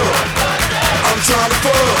fucked up. I'm trying to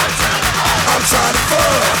fuck. I'm trying to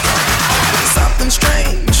fuck. Something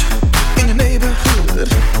strange in your neighborhood.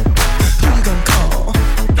 Who you gonna call?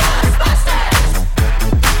 Ghostbusters.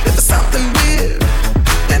 If there's something weird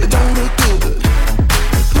and it don't look good,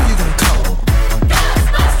 who you gonna call?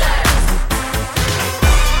 Ghostbusters.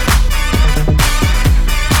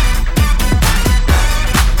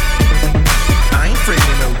 I ain't afraid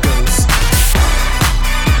of no ghosts.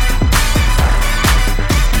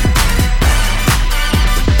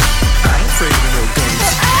 I ain't afraid of no ghosts.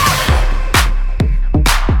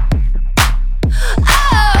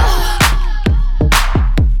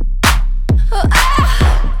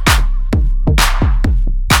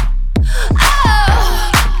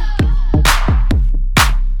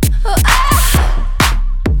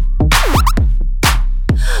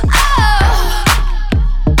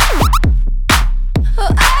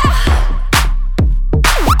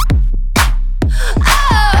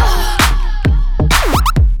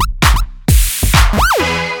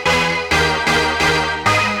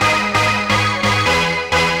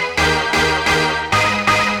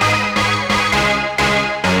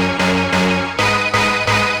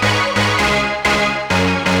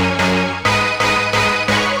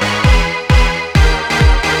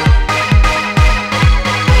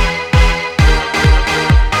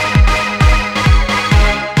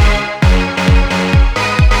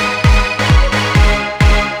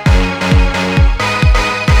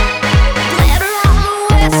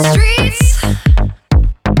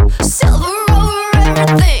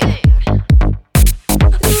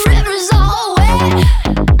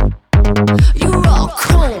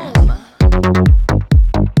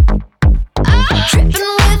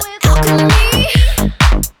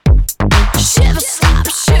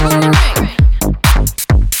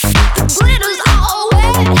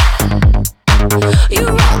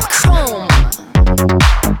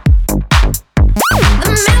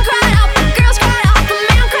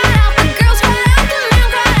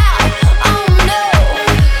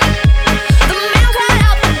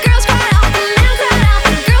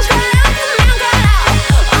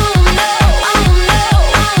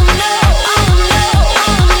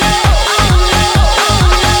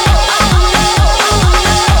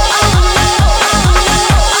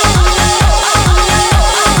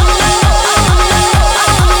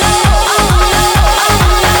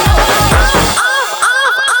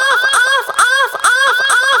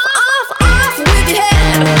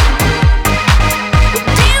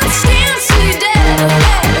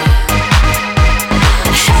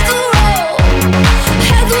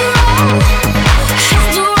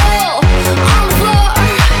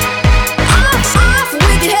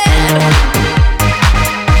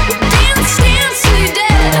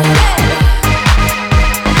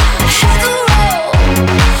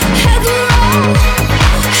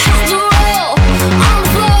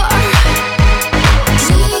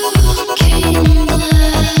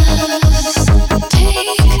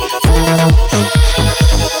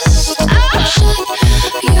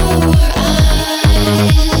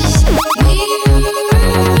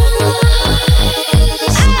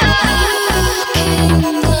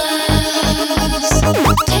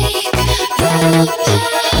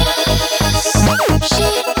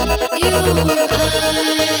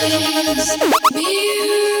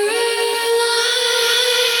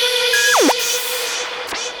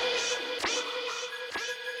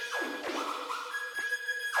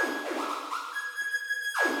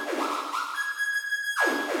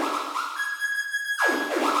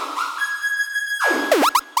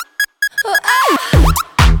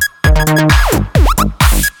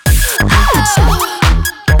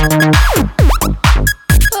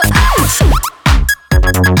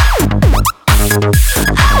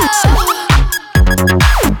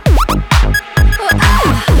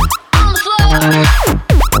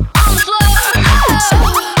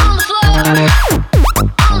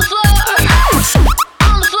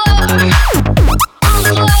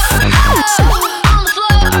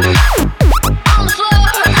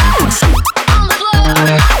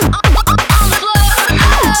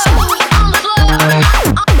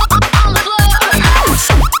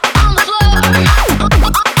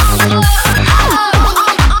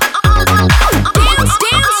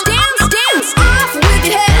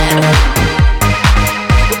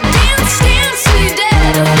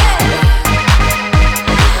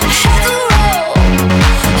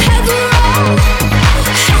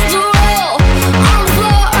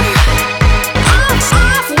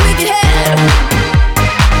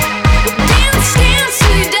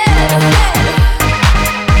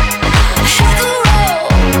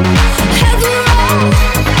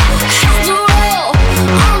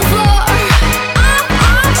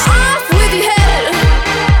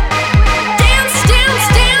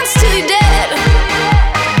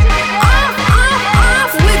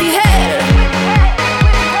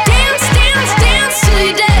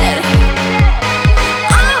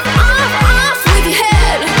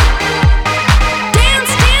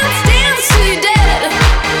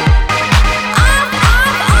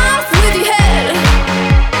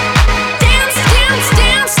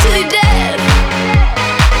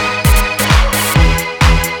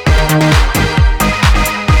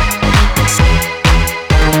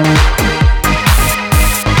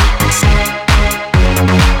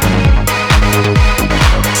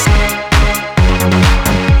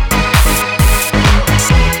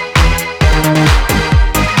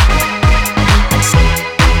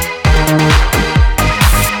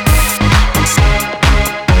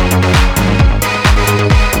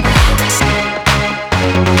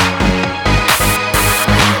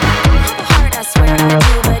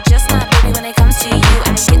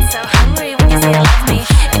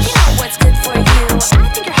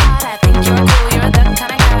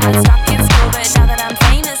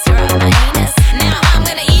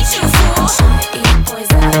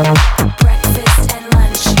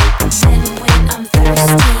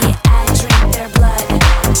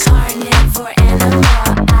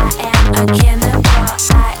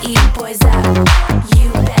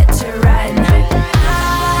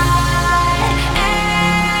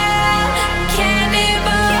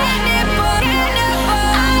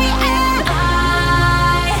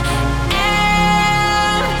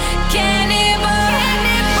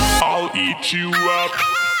 eat you up.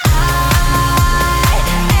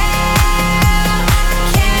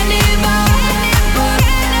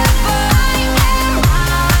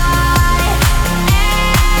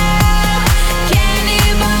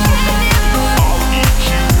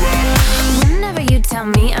 Tell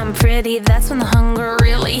me I'm pretty, that's when the hunger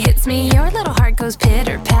really hits me. Your little heart goes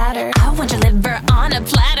pitter patter. I want your liver on a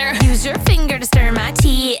platter. Use your finger to stir my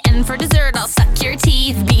tea, and for dessert I'll suck your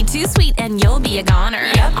teeth. Be too sweet and you'll be a goner.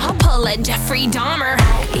 Yep. I'll pull a Jeffrey Dahmer.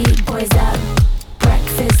 I eat boys up,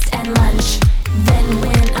 breakfast and lunch. Then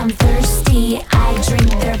when I'm thirsty, I drink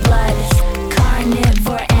their blood.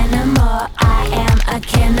 Carnivore animal, I am a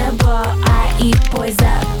cannibal. I eat boys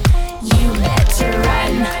up, you better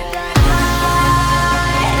run.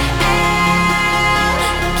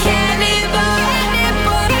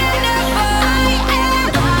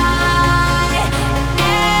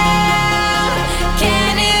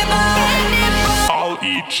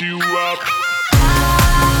 Eat you up.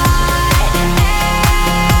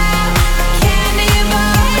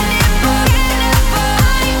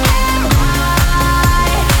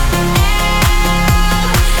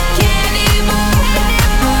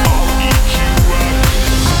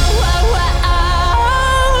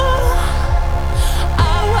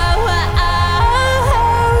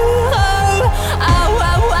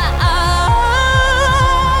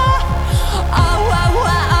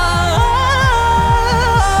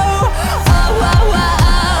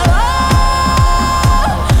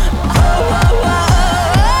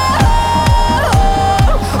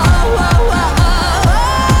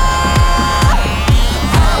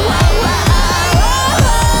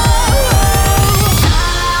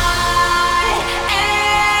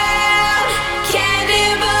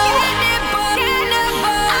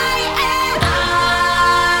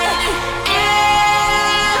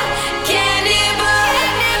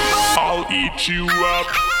 Eat you up.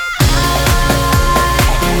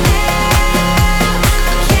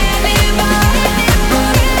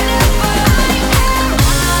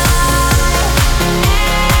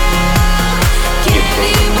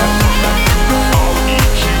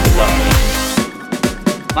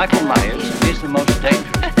 Michael Myers is the most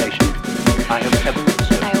dangerous patient I have ever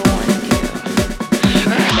observed. I warned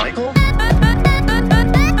you. Michael?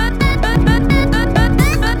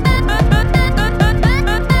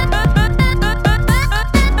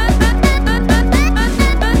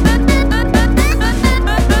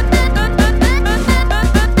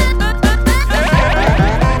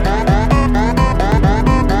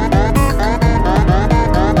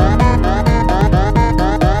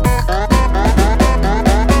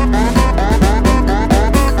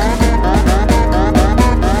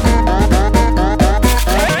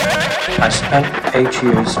 I spent 8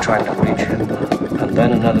 years trying to reach him, and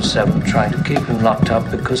then another 7 trying to keep him locked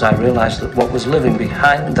up because I realized that what was living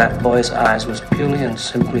behind that boy's eyes was purely and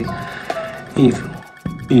simply evil.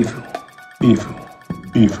 Evil. Evil.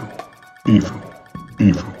 Evil. Evil.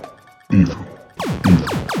 Evil. Evil.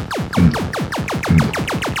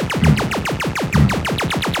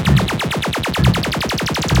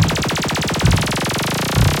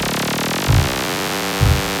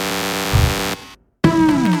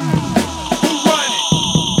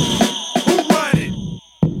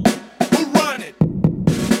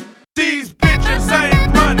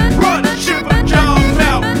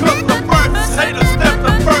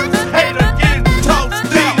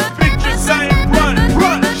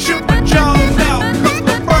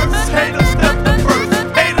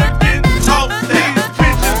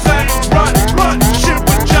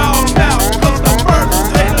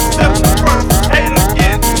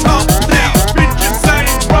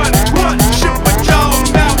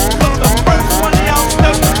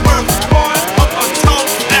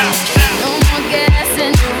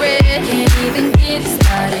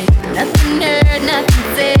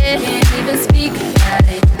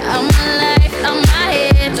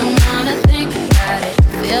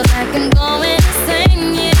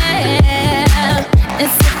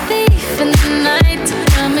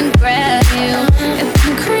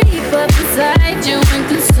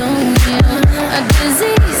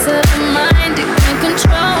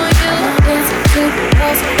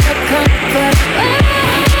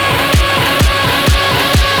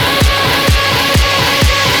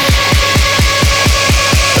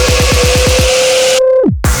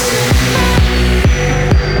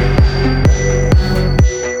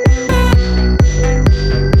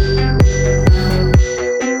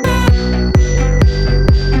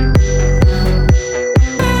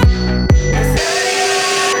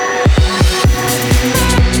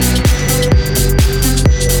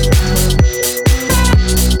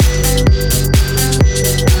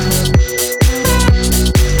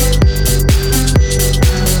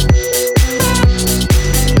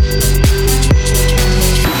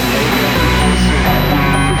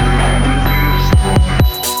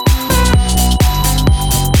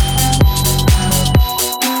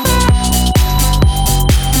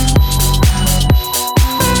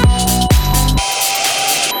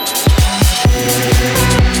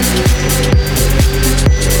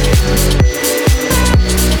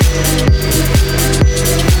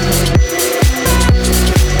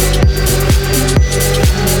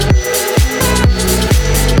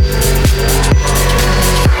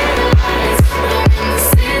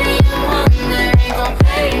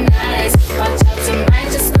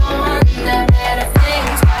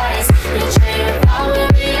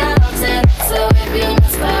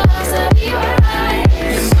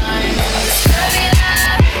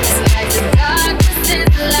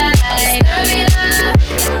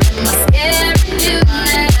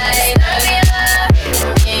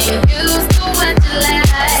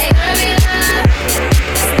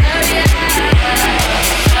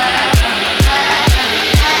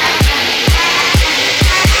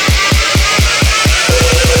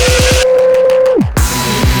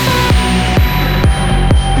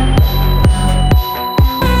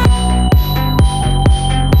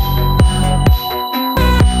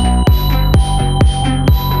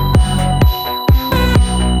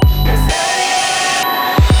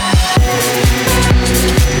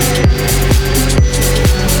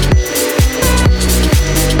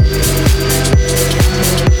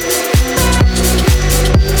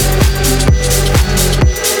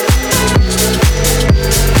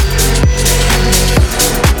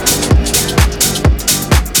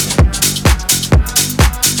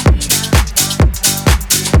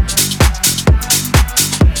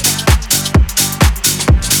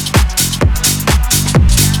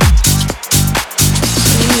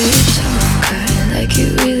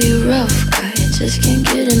 just can't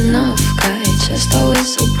get enough guy. Just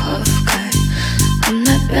always so puff guy. I'm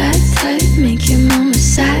that bad type, make your mama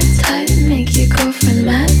sad type, make your girlfriend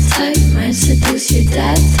mad type, might seduce your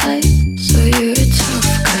dad type. So you're a tough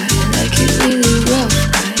guy, like you really rough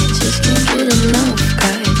guy. Just can't get enough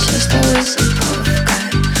guy, just always so puff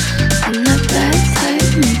guy. I'm that bad type,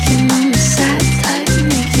 make your mama sad type,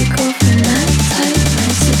 make your girlfriend mad type,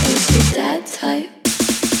 might seduce your dad type.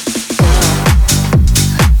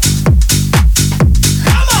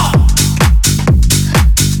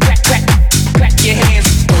 Your hands.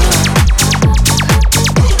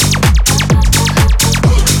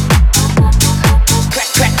 Crack,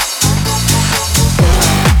 crack.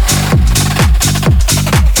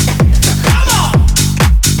 Come on.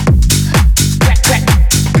 Crack, crack,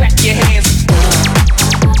 crack your hands.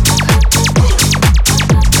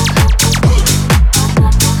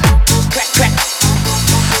 Crack, crack.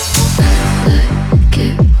 Like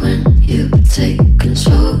it when you take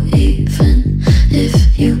control, even if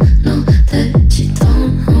you know that you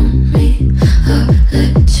don't own me. I'll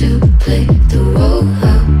let you play the role.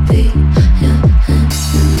 I'll be your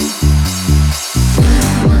enemy. My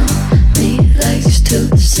mommy likes to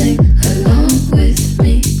sing along with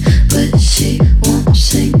me, but she won't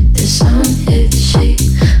sing this song if she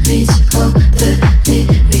reads all the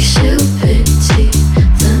lyrics. She'll pity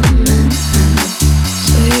the man.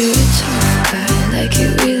 So you're a tough guy, like you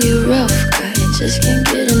really rough guy. Just can't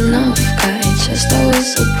get enough guy, just always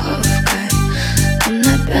so puff guy. I'm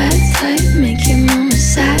that bad type, make your mama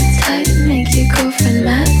sad type, make your girlfriend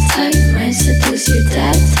mad type, might seduce your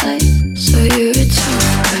dad type. So you're a tough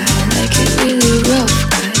guy, like you really rough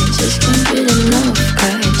guy. Just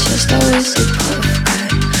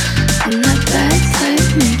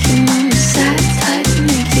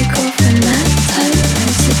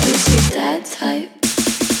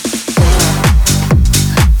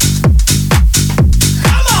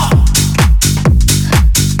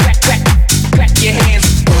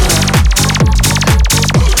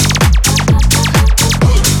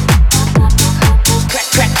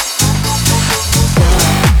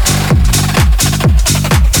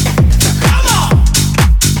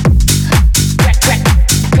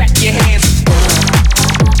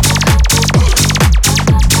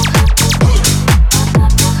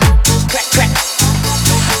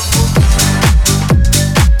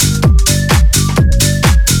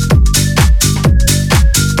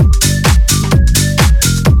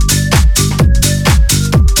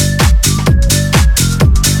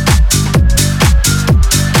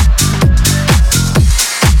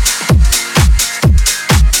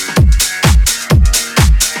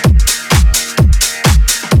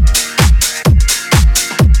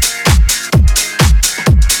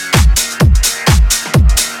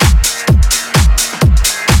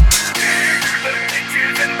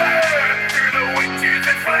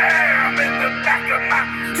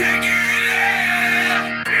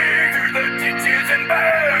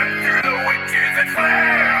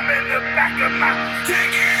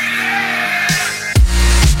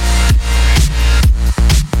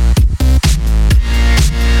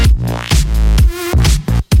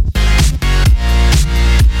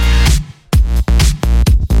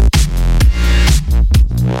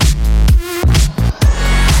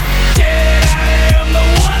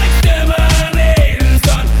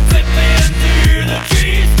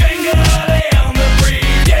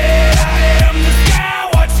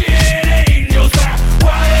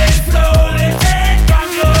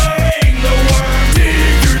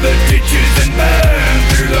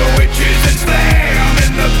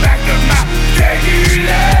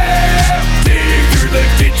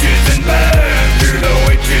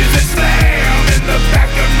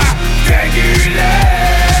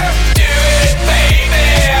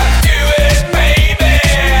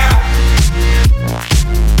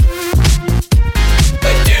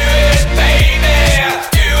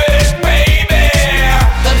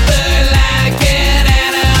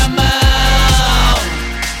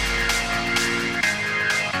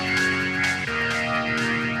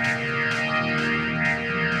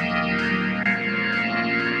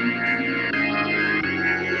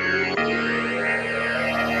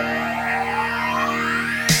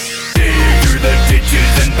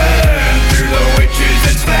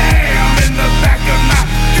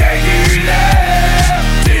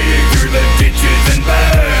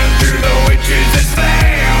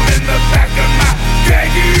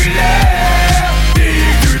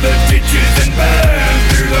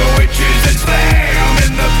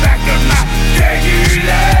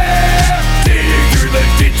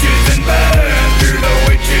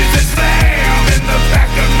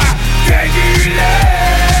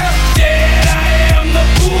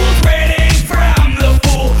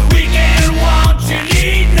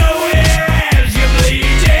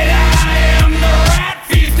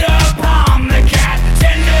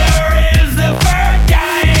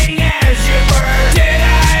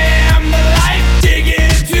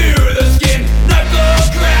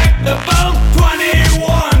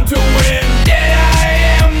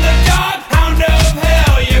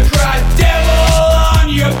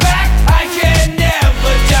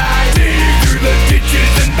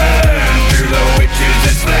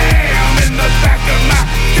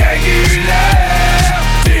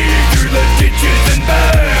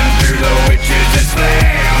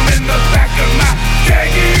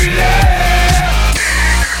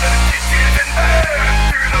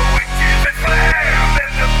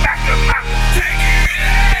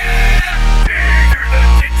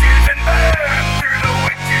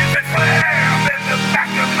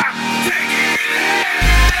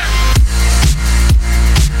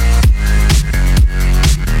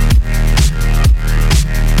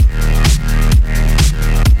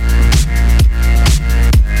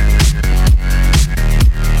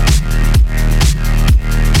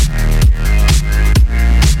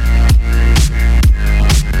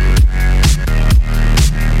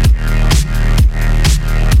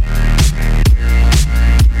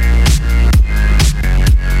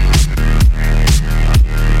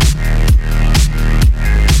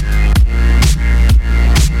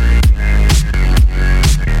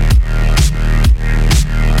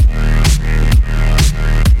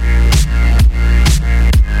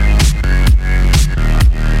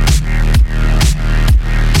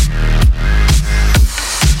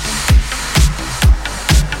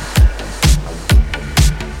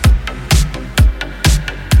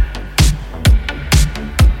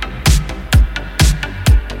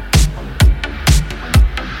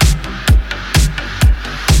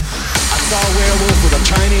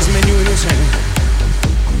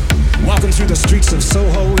Walking through the streets of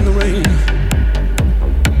Soho in the rain.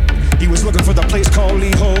 He was looking for the place called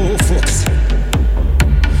Lee Ho Fooks.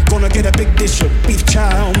 Gonna get a big dish of beef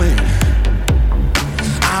chow mein.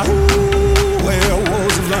 Ahoo,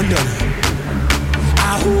 werewolves of London.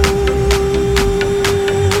 Ahoo,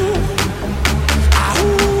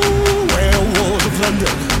 ahoo, werewolves of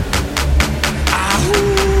London.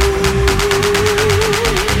 Ahoo.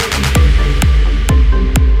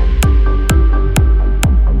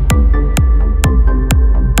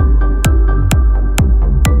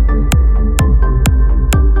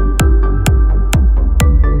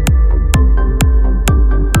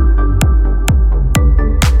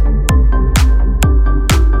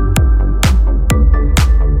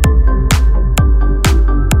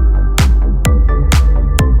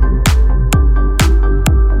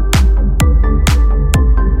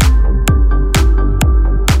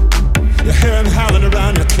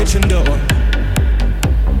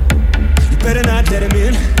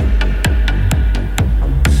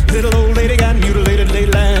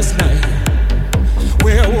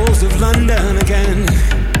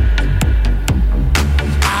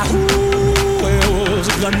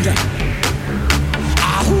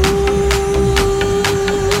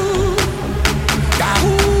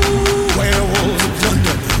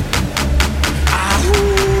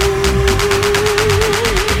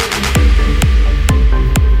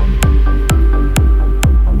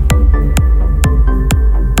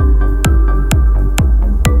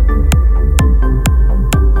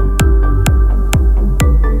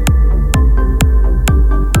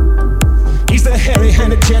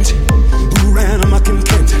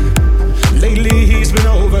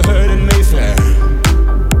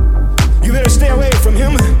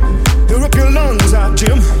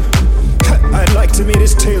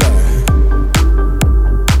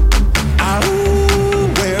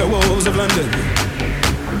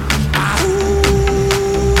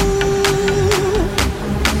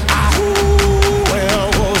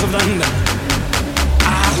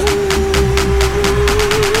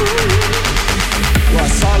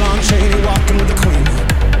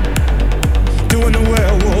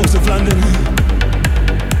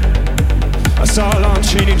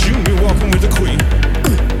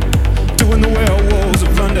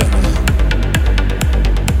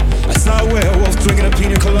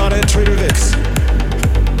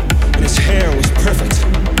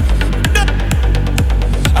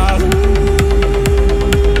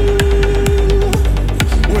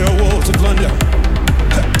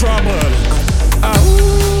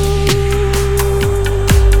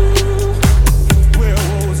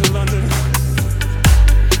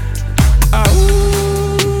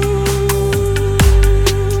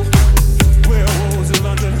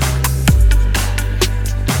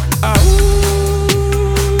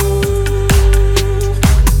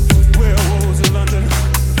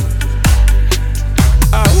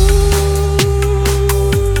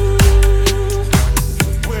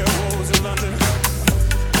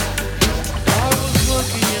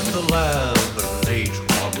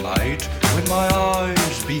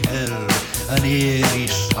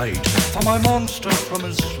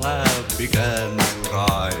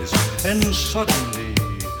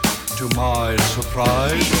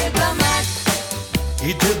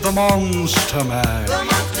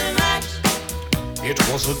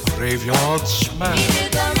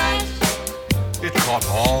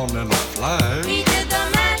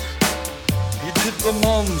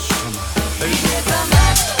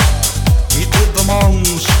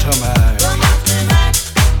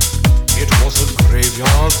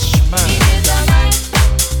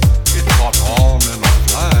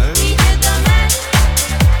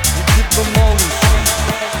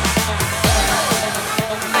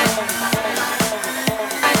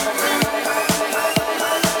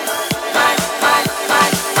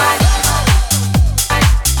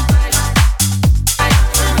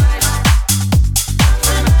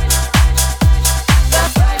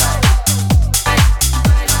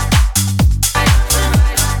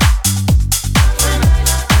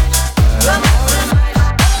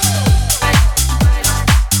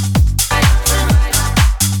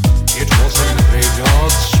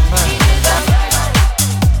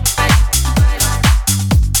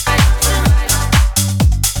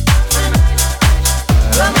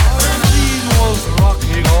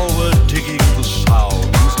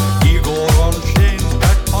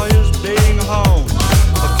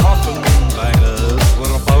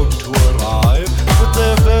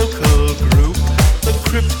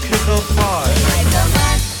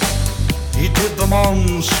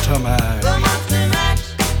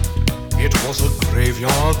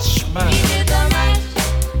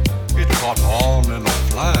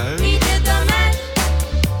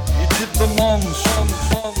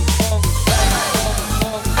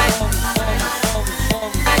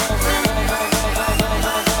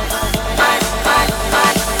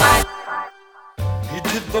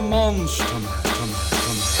 created the monster man.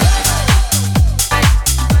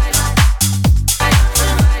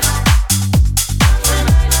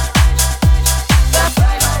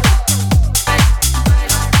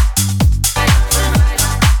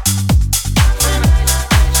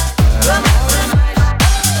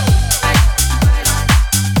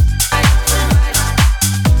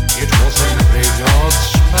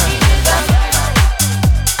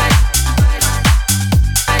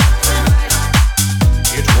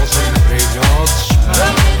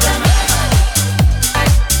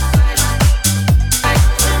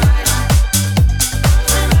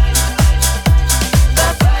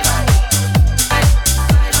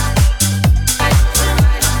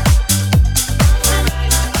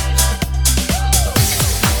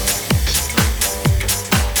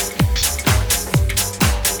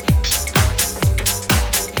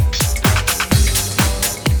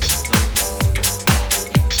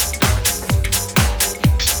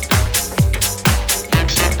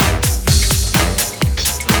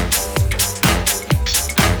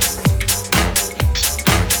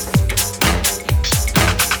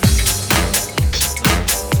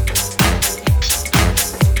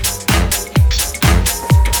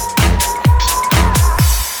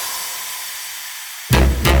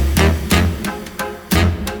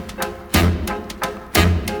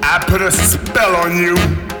 Put a spell on you.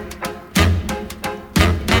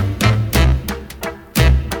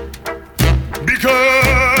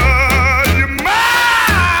 Because you're mine.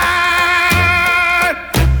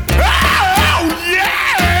 Oh, yeah.